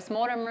in the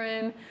post-mortem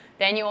room.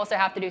 Then you also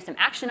have to do some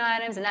action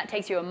items, and that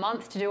takes you a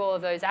month to do all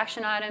of those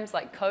action items,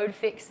 like code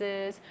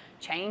fixes,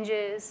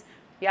 changes.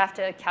 You have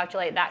to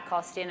calculate that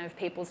cost in of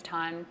people's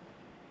time.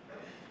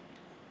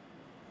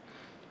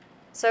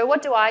 So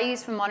what do I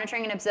use for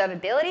monitoring and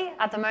observability?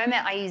 At the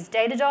moment, I use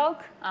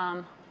Datadog.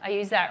 I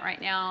use that right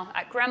now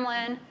at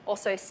Gremlin.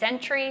 Also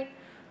Sentry,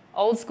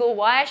 old school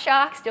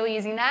Wireshark, still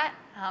using that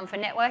for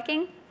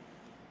networking.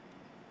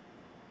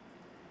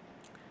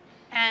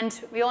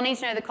 And we all need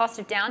to know the cost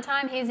of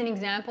downtime. Here's an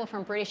example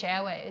from British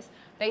Airways.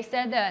 They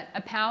said that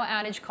a power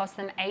outage cost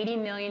them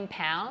 £80 million.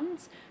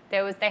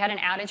 They had an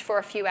outage for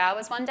a few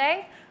hours one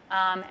day.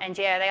 And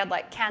yeah, they had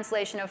like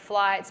cancellation of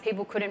flights,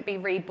 people couldn't be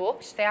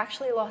rebooked. They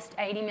actually lost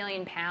 £80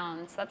 million.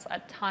 That's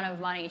a ton of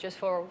money just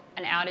for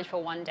an outage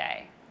for one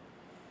day.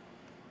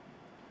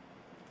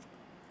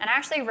 And I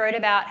actually wrote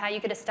about how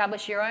you could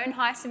establish your own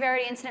high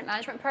severity incident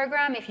management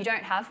program if you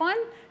don't have one.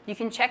 You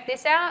can check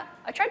this out.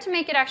 I tried to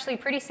make it actually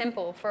pretty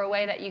simple for a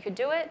way that you could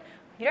do it.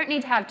 You don't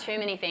need to have too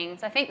many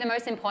things. I think the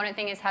most important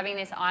thing is having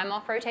this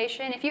IMOC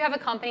rotation. If you have a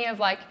company of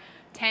like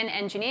 10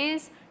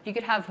 engineers, you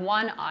could have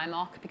 1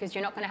 IMOC because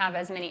you're not going to have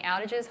as many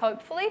outages,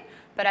 hopefully.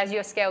 But as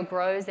your scale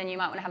grows, then you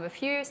might want to have a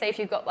few. Say if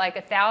you've got like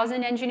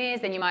 1,000 engineers,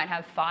 then you might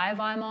have 5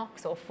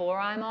 IMOCs or 4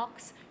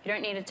 IMOCs. You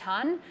don't need a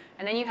ton.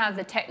 And then you have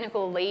the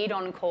technical lead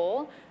on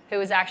call, who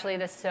is actually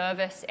the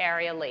service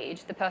area lead,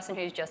 the person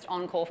who's just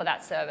on call for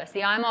that service.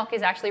 The IMOC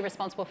is actually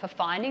responsible for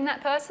finding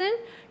that person.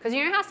 Because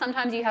you know how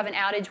sometimes you have an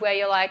outage where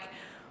you're like,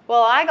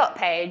 well, I got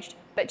paged,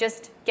 but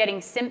just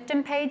getting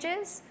symptom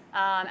pages.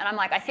 And I'm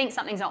like, I think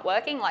something's not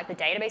working, like the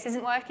database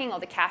isn't working or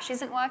the cache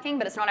isn't working,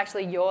 but it's not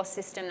actually your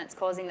system that's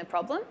causing the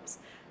problems.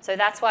 So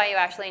that's why you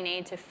actually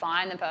need to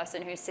find the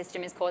person whose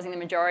system is causing the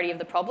majority of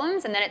the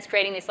problems, and then it's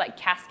creating this like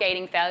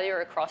cascading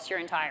failure across your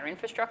entire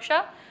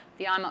infrastructure.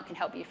 The IMOC can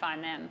help you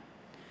find them.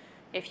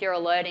 If you're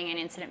alerting and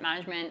incident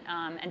management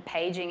and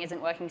paging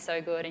isn't working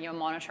so good and you're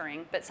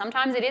monitoring, but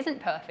sometimes it isn't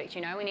perfect,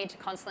 you know, we need to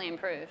constantly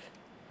improve.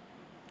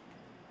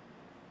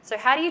 So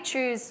how do you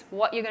choose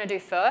what you're going to do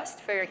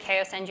first for your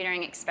chaos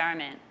engineering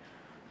experiment?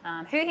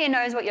 Who here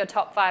knows what your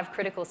top 5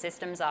 critical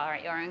systems are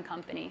at your own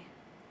company?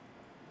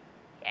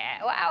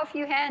 Yeah, wow, a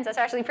few hands. That's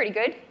actually pretty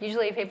good.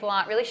 Usually people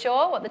aren't really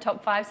sure what the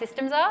top 5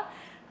 systems are.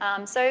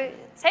 So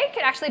say it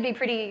could actually be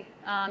pretty,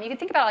 you can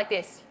think about it like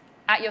this.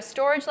 At your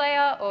storage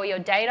layer or your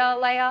data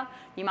layer,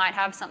 you might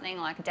have something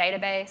like a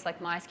database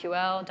like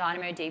MySQL,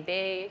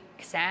 DynamoDB,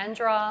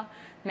 Cassandra.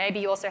 Maybe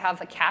you also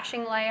have a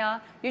caching layer.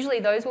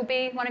 Usually those will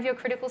be one of your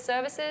critical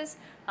services.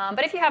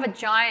 But if you have a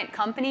giant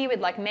company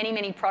with like many,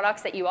 many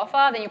products that you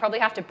offer, then you probably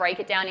have to break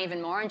it down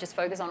even more and just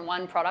focus on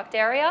one product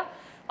area.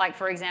 Like,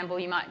 for example,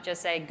 you might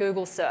just say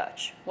Google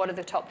search. What are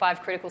the top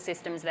 5 critical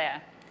systems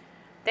there?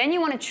 Then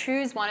you want to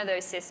choose one of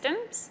those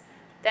systems.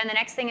 Then the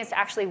next thing is to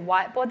actually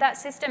whiteboard that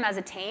system as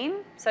a team.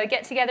 So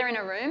get together in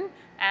a room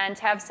and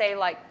have, say,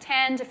 like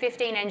 10 to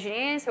 15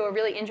 engineers who are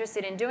really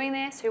interested in doing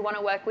this, who want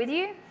to work with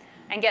you,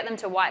 and get them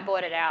to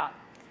whiteboard it out.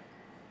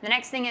 The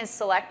next thing is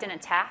select an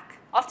attack.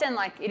 Often,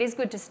 like, it is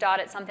good to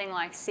start at something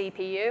like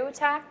CPU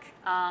attack,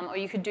 or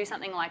you could do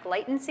something like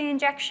latency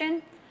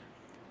injection.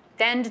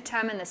 Then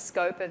determine the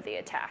scope of the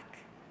attack.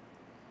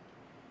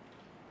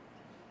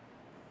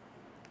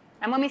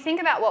 And when we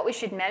think about what we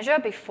should measure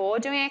before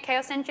doing a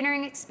chaos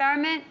engineering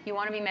experiment, you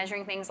want to be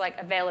measuring things like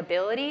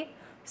availability,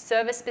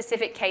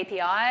 service-specific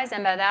KPIs,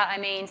 and by that I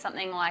mean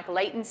something like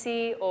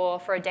latency, or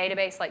for a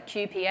database like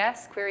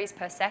QPS, queries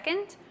per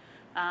second.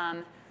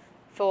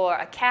 For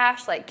a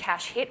cache, like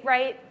cache hit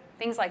rate,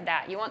 things like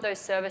that. You want those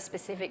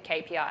service-specific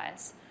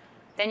KPIs.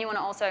 Then you want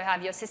to also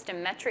have your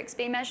system metrics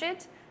be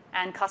measured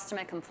and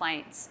customer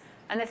complaints.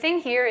 And the thing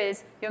here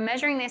is you're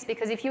measuring this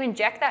because if you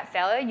inject that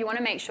failure, you want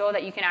to make sure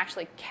that you can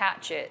actually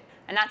catch it.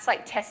 And that's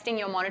like testing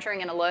your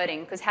monitoring and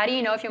alerting. Because how do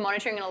you know if your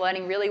monitoring and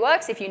alerting really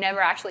works if you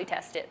never actually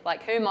test it?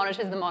 Like, who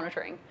monitors the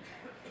monitoring?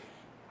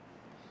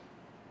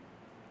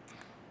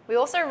 We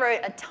also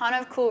wrote a ton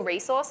of cool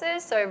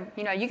resources. So,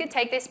 you could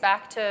take this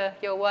back to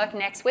your work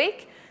next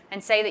week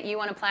and say that you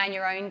want to plan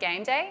your own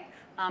game day.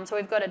 So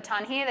we've got a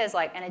ton here. There's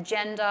like an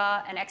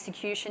agenda, an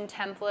execution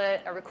template,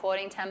 a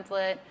recording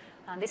template.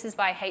 This is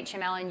by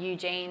HML and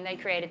Eugene. They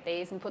created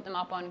these and put them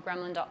up on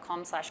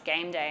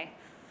gremlin.com/gameday.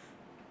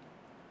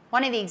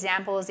 One of the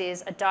examples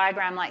is a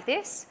diagram like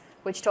this,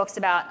 which talks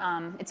about,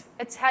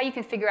 it's how you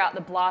can figure out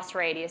the blast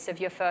radius of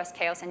your first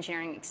chaos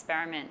engineering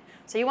experiment.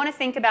 So you want to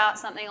think about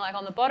something like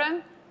on the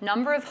bottom,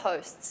 number of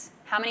hosts.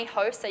 How many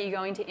hosts are you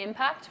going to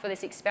impact for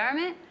this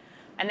experiment?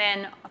 And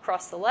then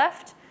across the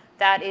left,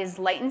 that is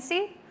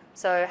latency.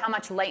 So how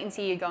much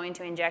latency you're going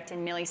to inject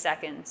in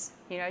milliseconds.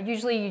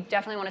 Usually you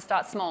definitely want to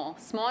start small.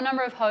 Small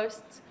number of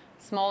hosts,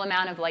 small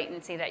amount of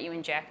latency that you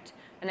inject.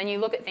 And then you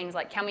look at things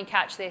like, can we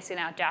catch this in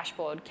our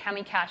dashboard? Can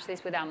we catch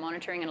this with our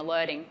monitoring and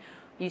alerting?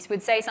 You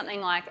would say something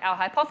like, our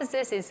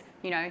hypothesis is,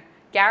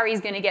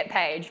 Gary's going to get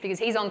paged because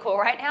he's on call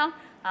right now.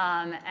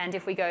 And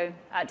if we go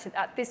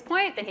at this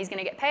point, then he's going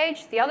to get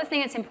paged. The other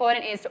thing that's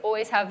important is to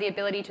always have the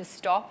ability to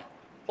stop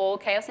all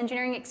chaos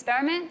engineering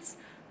experiments.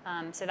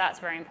 So that's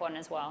very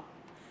important as well,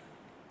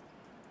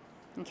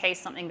 in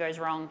case something goes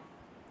wrong.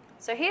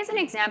 So here's an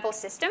example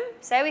system.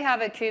 Say we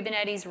have a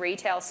Kubernetes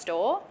retail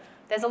store.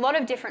 There's a lot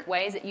of different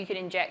ways that you could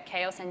inject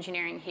chaos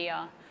engineering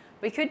here.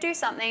 We could do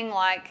something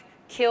like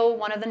kill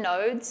one of the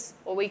nodes,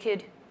 or we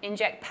could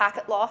inject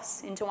packet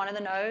loss into one of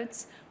the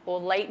nodes,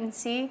 or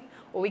latency,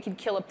 or we could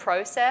kill a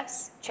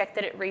process, check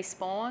that it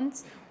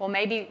respawns, or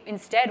maybe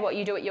instead what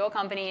you do at your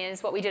company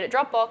is what we did at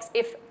Dropbox.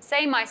 If,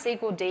 say,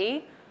 MySQL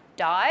D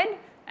died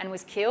and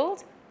was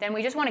killed, then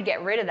we just want to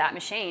get rid of that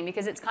machine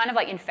because it's kind of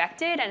like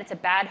infected and it's a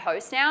bad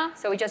host now.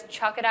 So we just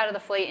chuck it out of the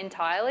fleet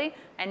entirely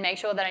and make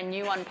sure that a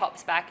new one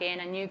pops back in,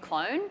 a new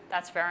clone.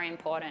 That's very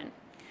important.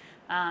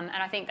 And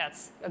I think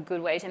that's a good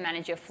way to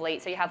manage your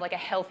fleet, so you have like a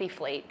healthy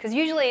fleet. Because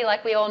usually,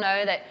 like we all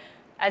know, that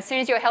as soon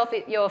as your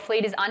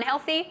fleet is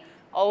unhealthy,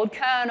 old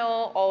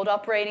kernel, old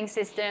operating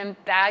system,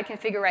 bad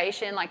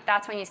configuration, like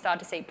that's when you start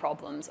to see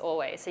problems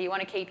always. So you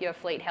want to keep your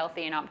fleet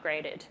healthy and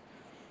upgraded.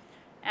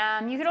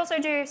 You could also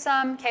do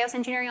some chaos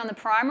engineering on the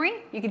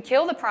primary. You could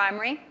kill the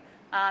primary,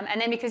 and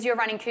then because you're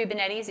running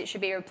Kubernetes, it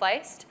should be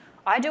replaced.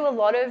 I do a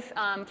lot of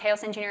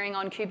chaos engineering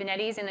on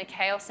Kubernetes in the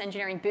chaos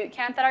engineering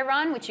bootcamp that I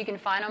run, which you can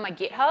find on my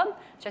GitHub,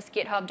 just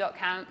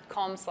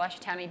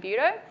github.com/Tammy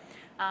Butow.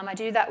 I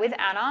do that with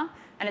Anna,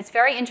 and it's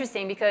very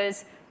interesting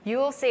because you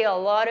will see a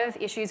lot of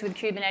issues with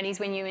Kubernetes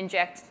when you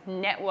inject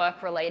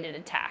network-related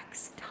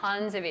attacks,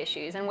 tons of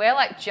issues, and we're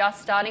like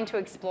just starting to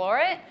explore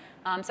it.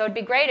 So it'd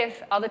be great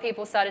if other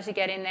people started to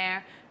get in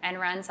there and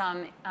run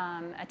some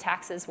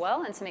attacks as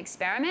well and some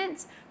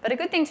experiments. But a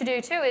good thing to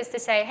do too is to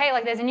say, hey,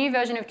 like there's a new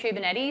version of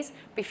Kubernetes.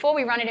 Before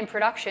we run it in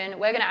production,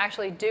 we're going to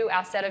actually do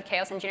our set of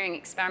chaos engineering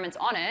experiments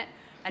on it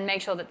and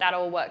make sure that that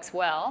all works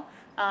well.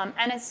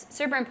 And it's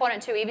super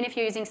important too, even if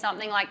you're using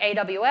something like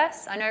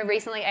AWS. I know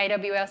recently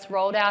AWS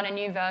rolled out a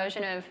new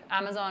version of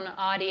Amazon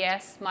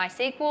RDS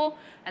MySQL,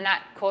 and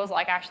that caused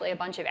like actually a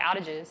bunch of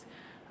outages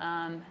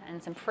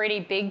and some pretty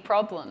big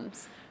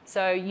problems.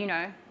 So, you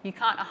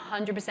can't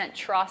 100%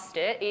 trust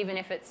it, even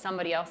if it's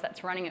somebody else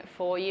that's running it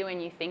for you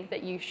and you think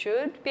that you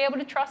should be able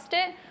to trust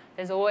it.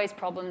 There's always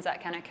problems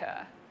that can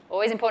occur.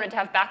 Always important to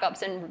have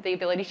backups and the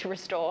ability to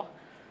restore.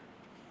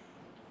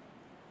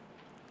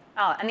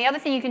 Oh, and the other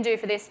thing you can do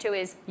for this too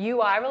is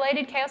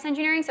UI-related chaos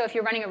engineering. So if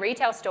you're running a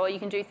retail store, you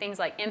can do things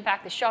like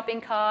impact the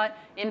shopping cart,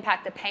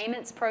 impact the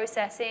payments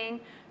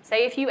processing.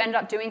 Say if you end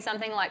up doing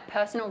something like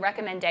personal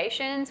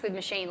recommendations with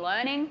machine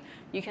learning,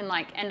 you can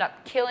like end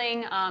up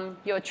killing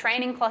your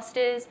training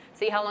clusters,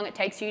 see how long it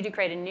takes you to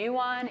create a new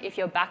one. If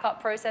your backup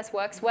process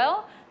works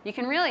well, you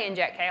can really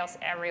inject chaos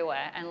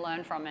everywhere and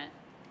learn from it.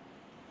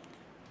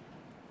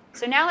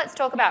 So now let's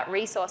talk about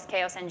resource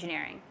chaos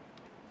engineering.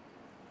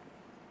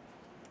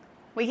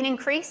 We can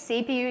increase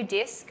CPU,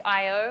 disk,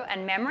 I/O,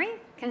 and memory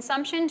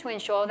consumption to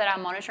ensure that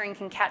our monitoring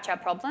can catch our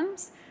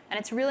problems. And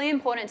it's really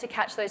important to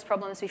catch those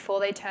problems before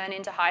they turn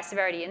into high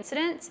severity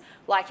incidents,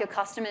 like your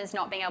customers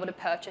not being able to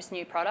purchase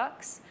new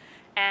products,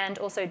 and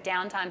also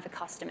downtime for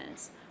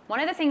customers. One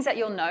of the things that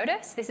you'll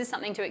notice, this is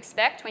something to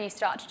expect when you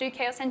start to do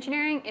chaos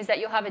engineering, is that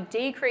you'll have a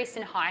decrease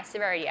in high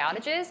severity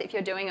outages if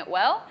you're doing it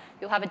well.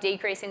 You'll have a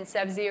decrease in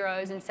Sev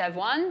 0s and Sev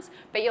 1s,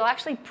 but you'll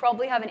actually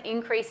probably have an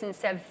increase in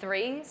Sev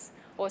 3s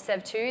or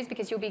Sev 2s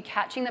because you'll be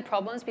catching the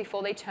problems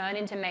before they turn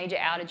into major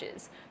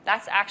outages.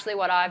 That's actually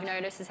what I've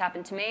noticed has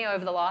happened to me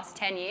over the last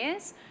 10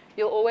 years.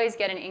 You'll always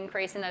get an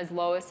increase in those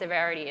lower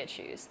severity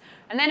issues.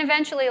 And then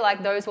eventually,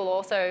 like, those will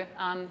also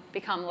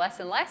become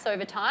less and less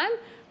over time,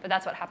 but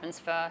that's what happens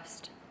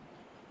first.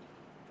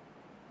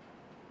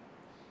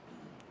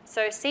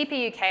 So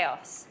CPU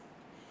chaos.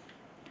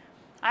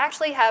 I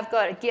actually have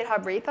got a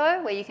GitHub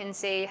repo where you can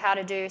see how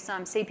to do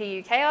some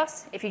CPU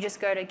chaos. If you just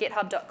go to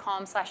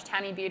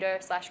github.com/Tammy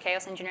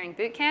Butow/chaos engineering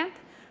bootcamp,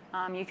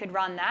 you could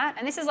run that.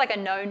 And this is like a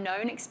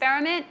known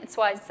experiment. It's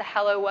why it's the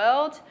hello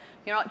world.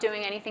 You're not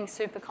doing anything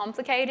super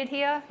complicated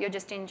here. You're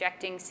just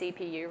injecting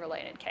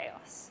CPU-related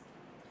chaos.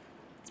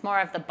 It's more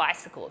of the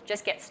bicycle.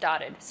 Just get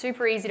started.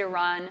 Super easy to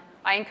run.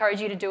 I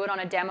encourage you to do it on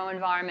a demo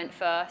environment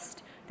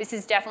first. This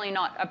is definitely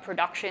not a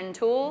production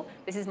tool.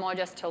 This is more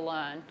just to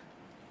learn.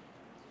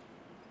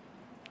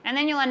 And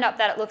then you'll end up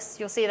that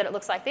you'll see that it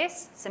looks like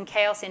this, some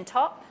chaos in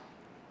top.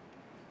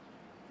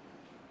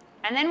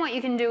 And then what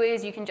you can do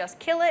is you can just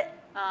kill it,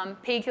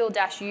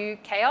 pkill-u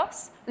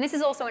chaos. And this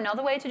is also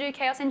another way to do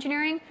chaos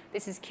engineering.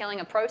 This is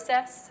killing a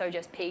process, so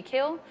just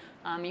pkill.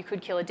 You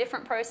could kill a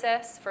different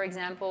process. For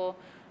example,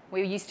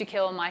 we used to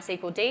kill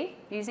MySQLD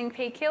using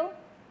pkill.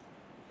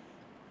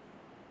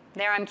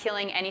 There I'm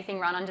killing anything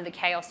run under the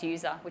chaos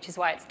user, which is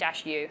why it's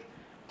 -u.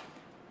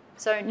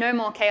 So no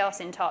more chaos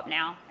in top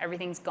now.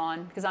 Everything's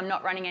gone because I'm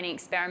not running any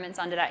experiments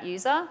under that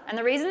user. And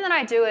the reason that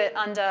I do it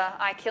under,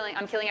 I'm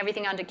killing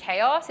everything under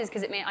chaos is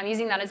because I'm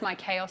using that as my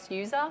chaos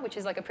user, which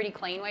is like a pretty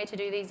clean way to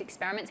do these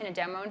experiments in a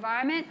demo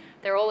environment.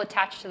 They're all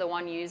attached to the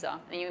one user,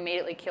 and you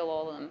immediately kill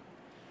all of them.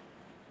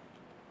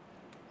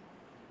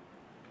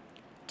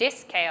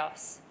 Disk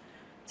chaos.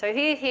 So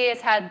who here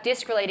has had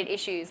disk-related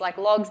issues, like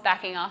logs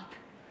backing up?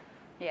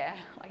 Yeah,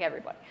 like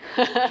everybody.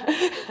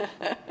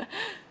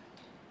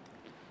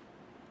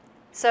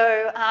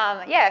 So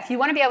yeah, if you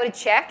want to be able to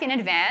check in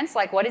advance,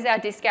 like what is our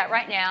disk at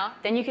right now,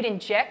 then you could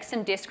inject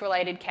some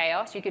disk-related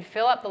chaos. You could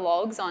fill up the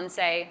logs on,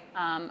 say,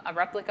 a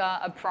replica,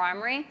 a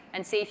primary,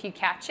 and see if you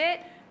catch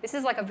it. This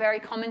is like a very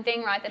common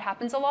thing, right, that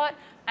happens a lot.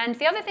 And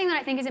the other thing that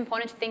I think is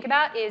important to think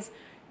about is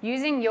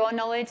using your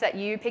knowledge that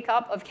you pick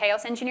up of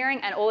chaos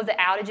engineering and all of the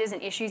outages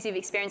and issues you've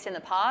experienced in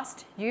the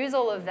past, use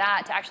all of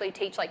that to actually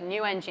teach like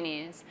new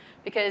engineers.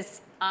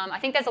 Because I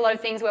think there's a lot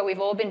of things where we've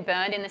all been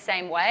burned in the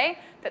same way,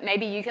 but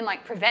maybe you can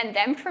like prevent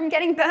them from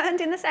getting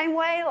burned in the same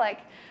way. Like,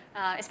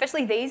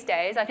 especially these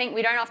days, I think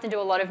we don't often do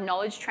a lot of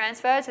knowledge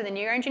transfer to the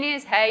new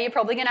engineers. Hey, you're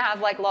probably going to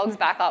have like logs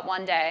back up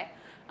one day.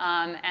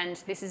 And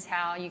this is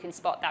how you can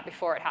spot that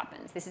before it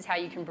happens. This is how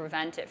you can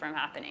prevent it from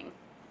happening.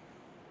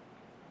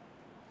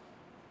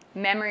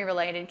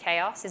 Memory-related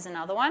chaos is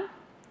another one.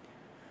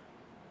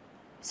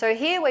 So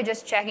here we're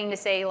just checking to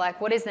see like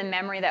what is the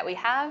memory that we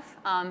have.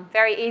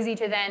 Very easy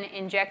to then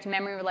inject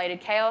memory-related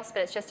chaos,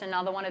 but it's just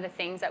another one of the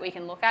things that we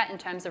can look at in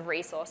terms of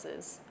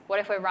resources. What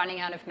if we're running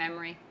out of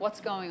memory?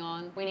 What's going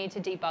on? We need to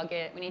debug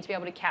it. We need to be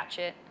able to catch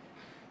it.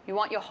 You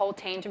want your whole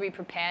team to be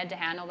prepared to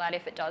handle that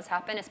if it does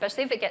happen,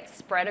 especially if it gets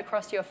spread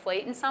across your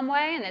fleet in some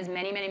way and there's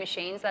many, many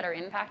machines that are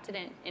impacted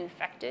and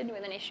infected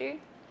with an issue.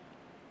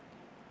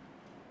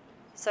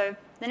 So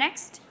the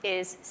next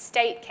is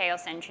state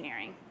chaos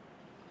engineering.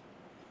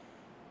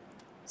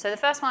 So the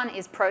first one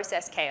is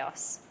process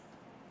chaos.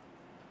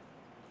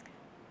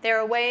 There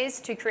are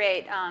ways to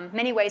create,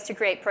 many ways to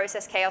create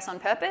process chaos on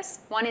purpose.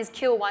 One is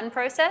kill one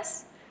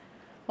process.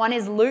 One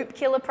is loop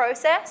kill a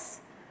process,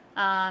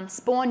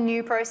 spawn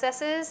new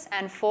processes,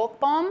 and fork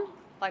bomb.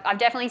 Like I've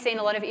definitely seen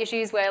a lot of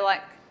issues where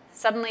like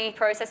suddenly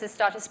processes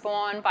start to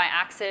spawn by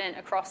accident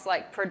across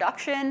like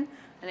production,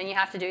 and then you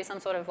have to do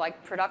some sort of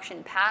like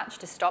production patch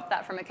to stop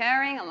that from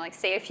occurring. I'm like,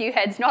 see a few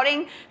heads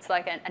nodding. It's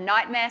like a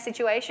nightmare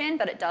situation,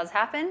 but it does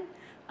happen.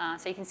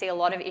 So you can see a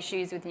lot of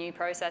issues with new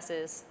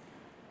processes.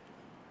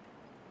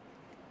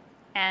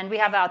 And we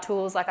have our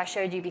tools like I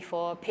showed you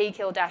before.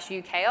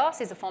 pkill-u chaos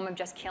is a form of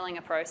just killing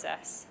a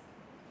process.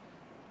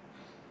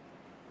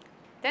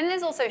 Then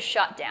there's also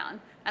shutdown.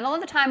 And a lot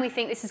of the time we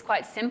think this is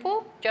quite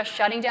simple, just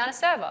shutting down a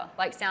server.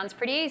 Like sounds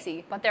pretty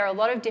easy, but there are a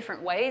lot of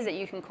different ways that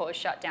you can cause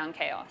shutdown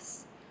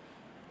chaos.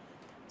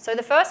 So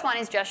the first one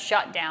is just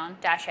shutdown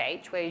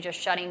 -h, where you're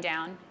just shutting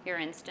down your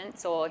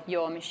instance or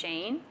your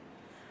machine.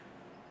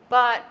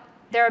 But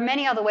there are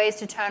many other ways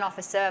to turn off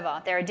a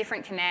server. There are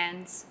different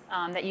commands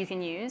that you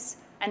can use.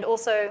 And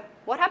also,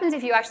 what happens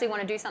if you actually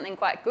want to do something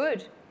quite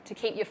good to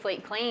keep your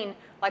fleet clean?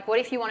 Like what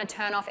if you want to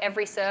turn off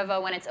every server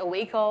when it's a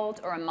week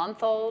old or a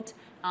month old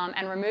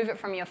and remove it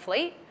from your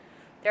fleet?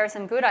 there are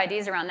some good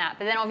ideas around that.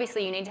 But then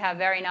obviously you need to have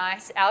very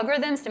nice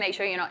algorithms to make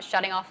sure you're not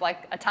shutting off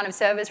like a ton of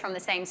servers from the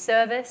same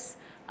service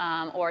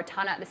or a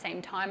ton at the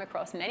same time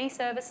across many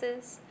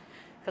services.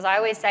 Because I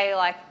always say,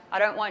 like, I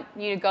don't want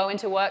you to go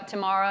into work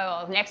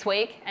tomorrow or next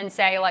week and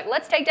say, like,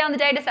 let's take down the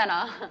data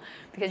center,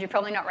 because you're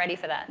probably not ready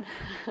for that.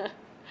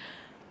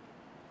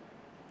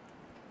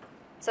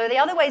 So the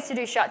other ways to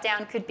do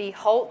shutdown could be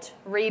halt,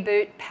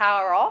 reboot,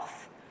 power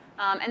off.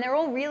 And they're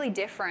all really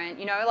different.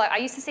 You know, like I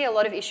used to see a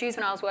lot of issues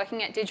when I was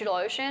working at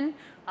DigitalOcean.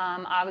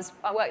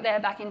 I worked there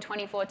back in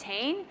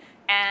 2014,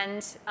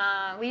 and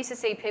we used to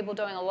see people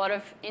doing a lot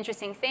of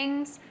interesting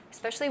things,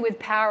 especially with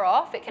power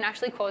off. It can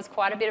actually cause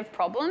quite a bit of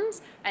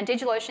problems. And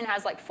DigitalOcean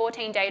has like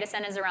 14 data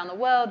centers around the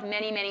world,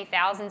 many, many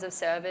thousands of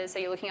servers, so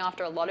you're looking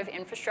after a lot of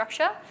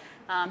infrastructure.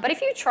 But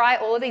if you try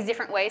all of these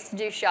different ways to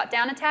do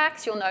shutdown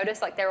attacks, you'll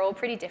notice like they're all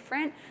pretty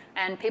different,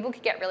 and people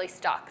could get really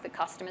stuck. The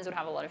customers would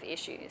have a lot of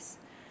issues.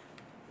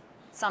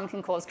 Some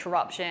can cause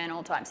corruption,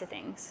 all types of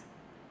things.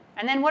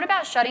 And then what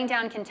about shutting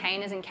down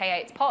containers in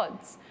K8's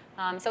pods?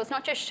 So it's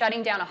not just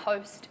shutting down a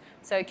host.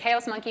 So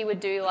Chaos Monkey would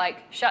do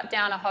like shut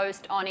down a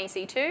host on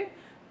EC2,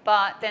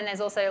 but then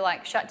there's also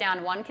like shut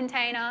down one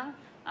container,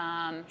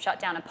 shut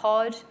down a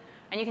pod.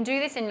 And you can do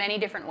this in many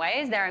different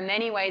ways. There are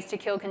many ways to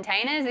kill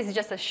containers. This is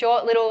just a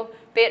short little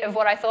bit of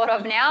what I thought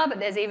of now, but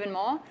there's even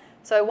more.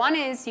 So one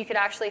is you could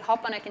actually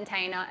hop on a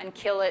container and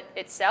kill it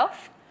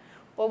itself.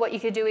 Or what you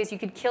could do is you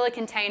could kill a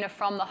container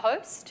from the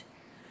host.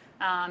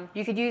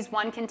 You could use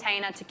one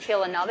container to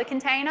kill another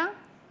container.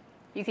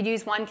 You could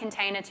use one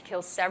container to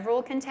kill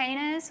several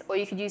containers, or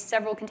you could use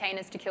several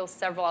containers to kill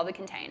several other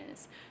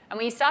containers. And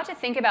when you start to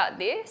think about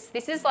this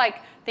is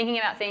like thinking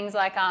about things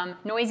like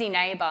noisy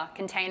neighbor,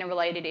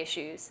 container-related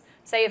issues.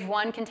 Say if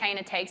one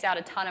container takes out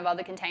a ton of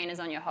other containers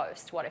on your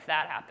host, what if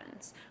that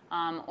happens?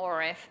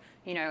 Or if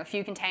a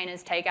few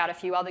containers take out a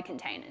few other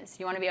containers.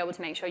 You want to be able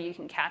to make sure you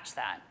can catch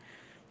that.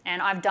 And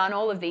I've done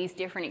all of these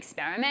different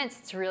experiments.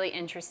 It's really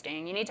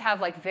interesting. You need to have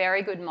like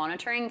very good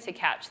monitoring to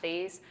catch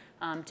these,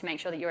 to make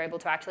sure that you're able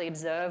to actually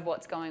observe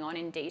what's going on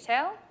in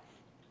detail.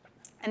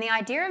 And the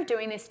idea of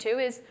doing this too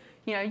is,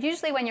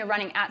 usually when you're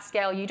running at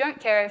scale, you don't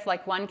care if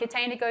like one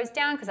container goes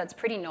down because that's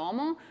pretty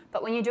normal.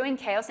 But when you're doing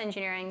chaos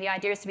engineering, the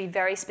idea is to be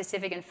very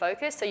specific and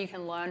focused so you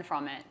can learn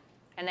from it.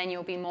 And then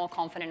you'll be more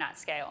confident at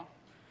scale.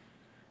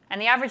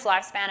 And the average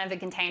lifespan of a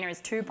container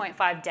is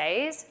 2.5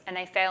 days, and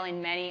they fail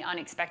in many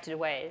unexpected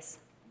ways.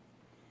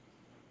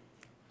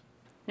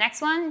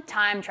 Next one,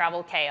 time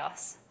travel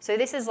chaos. So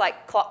this is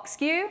like clock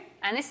skew,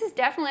 and this is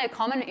definitely a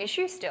common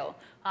issue still.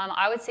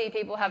 I would see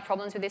people have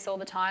problems with this all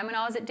the time when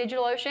I was at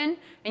DigitalOcean.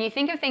 And you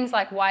think of things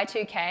like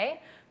Y2K.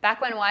 Back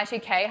when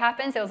Y2K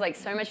happens, there was like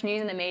so much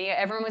news in the media,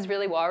 everyone was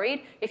really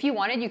worried. If you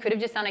wanted, you could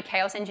have just done a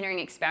chaos engineering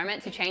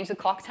experiment to change the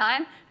clock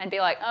time and be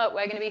like, oh,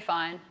 we're going to be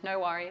fine, no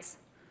worries.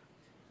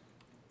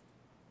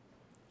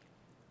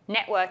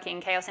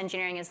 Networking, chaos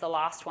engineering is the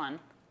last one.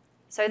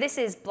 So this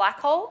is black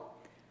hole.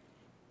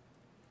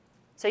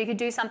 So you could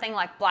do something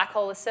like black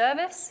hole as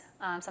service.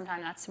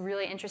 Sometimes that's a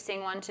really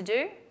interesting one to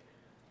do.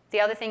 The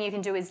other thing you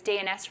can do is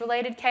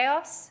DNS-related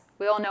chaos.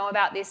 We all know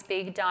about this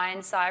big Dyn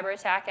cyber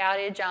attack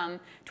outage,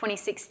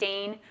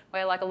 2016,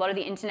 where like a lot of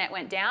the internet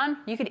went down.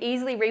 You could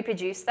easily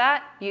reproduce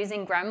that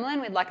using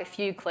Gremlin with like a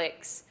few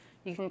clicks.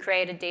 You can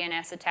create a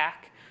DNS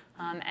attack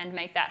and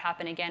make that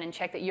happen again and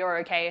check that you're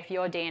okay if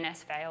your DNS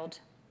failed.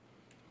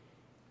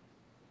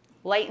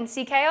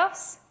 Latency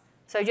chaos.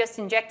 So just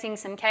injecting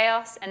some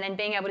chaos and then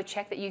being able to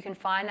check that you can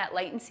find that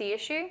latency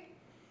issue.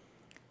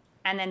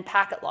 And then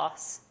packet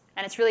loss.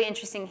 And it's really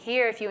interesting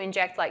here, if you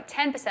inject like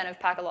 10% of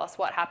packet loss,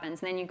 what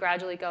happens? And then you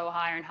gradually go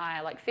higher and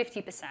higher, like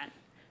 50%,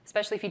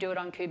 especially if you do it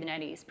on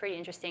Kubernetes. Pretty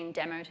interesting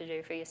demo to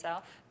do for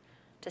yourself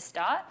to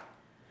start.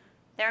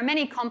 There are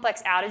many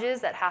complex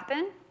outages that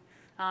happen.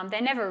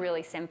 They're never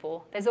really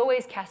simple. There's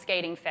always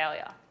cascading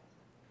failure.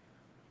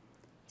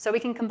 So we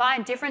can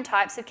combine different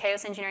types of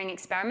chaos engineering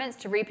experiments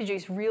to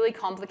reproduce really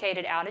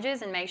complicated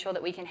outages and make sure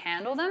that we can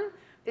handle them.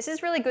 This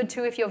is really good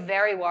too if you're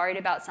very worried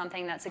about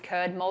something that's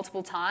occurred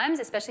multiple times,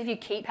 especially if you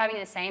keep having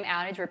the same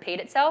outage repeat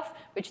itself,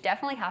 which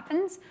definitely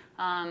happens.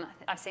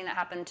 I've seen that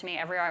happen to me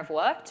everywhere I've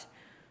worked.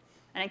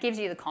 And it gives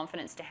you the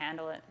confidence to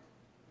handle it.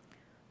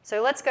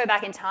 So let's go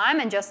back in time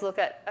and just look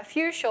at a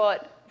few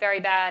short, very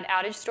bad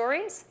outage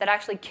stories that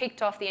actually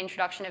kicked off the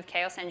introduction of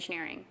chaos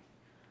engineering.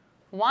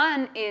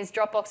 One is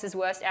Dropbox's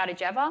worst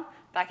outage ever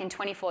back in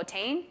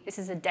 2014. This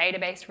is a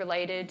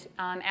database-related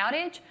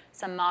outage.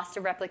 Some master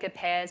replica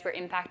pairs were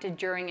impacted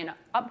during an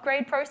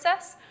upgrade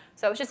process.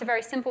 So it was just a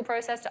very simple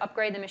process to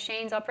upgrade the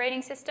machine's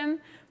operating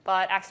system,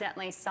 but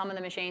accidentally some of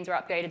the machines were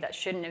upgraded that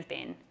shouldn't have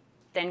been.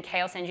 Then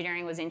chaos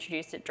engineering was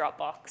introduced at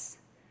Dropbox.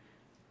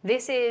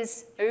 This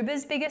is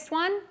Uber's biggest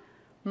one.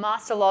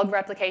 Master log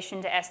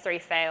replication to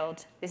S3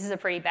 failed. This is a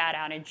pretty bad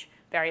outage,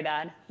 very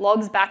bad.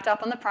 Logs backed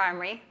up on the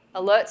primary.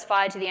 Alerts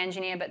fired to the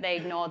engineer, but they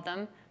ignored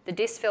them. The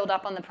disk filled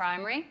up on the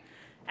primary,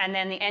 and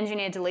then the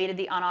engineer deleted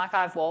the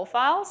unarchived WAL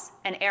files,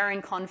 and error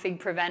in config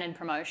prevented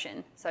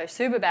promotion. So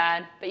super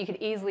bad, but you could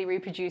easily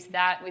reproduce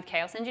that with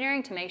chaos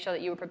engineering to make sure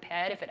that you were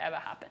prepared if it ever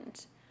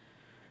happened.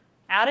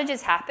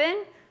 Outages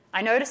happen.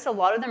 I noticed a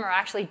lot of them are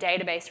actually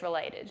database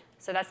related.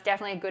 So that's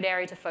definitely a good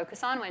area to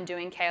focus on when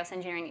doing chaos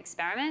engineering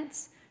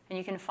experiments. And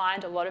you can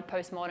find a lot of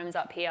postmortems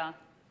up here.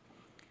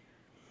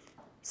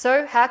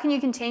 So how can you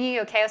continue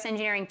your chaos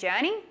engineering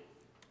journey?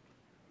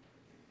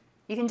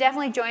 You can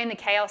definitely join the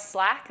Chaos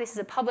Slack. This is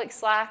a public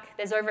Slack.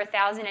 There's over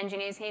 1,000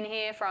 engineers in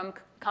here from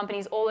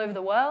companies all over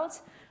the world.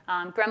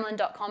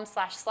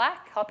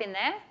 Gremlin.com/Slack, hop in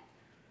there.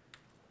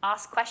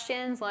 Ask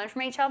questions, learn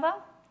from each other.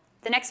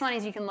 The next one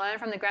is you can learn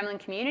from the Gremlin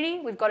community.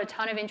 We've got a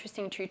ton of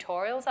interesting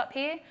tutorials up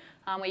here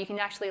where you can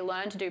actually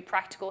learn to do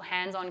practical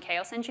hands-on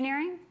chaos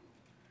engineering.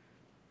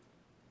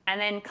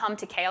 And then come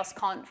to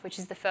ChaosConf, which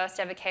is the first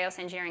ever chaos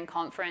engineering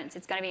conference.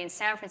 It's going to be in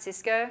San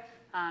Francisco,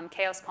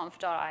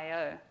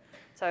 chaosconf.io.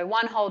 So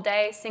one whole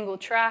day, single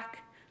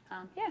track,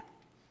 yeah.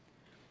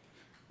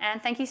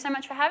 And thank you so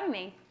much for having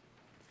me.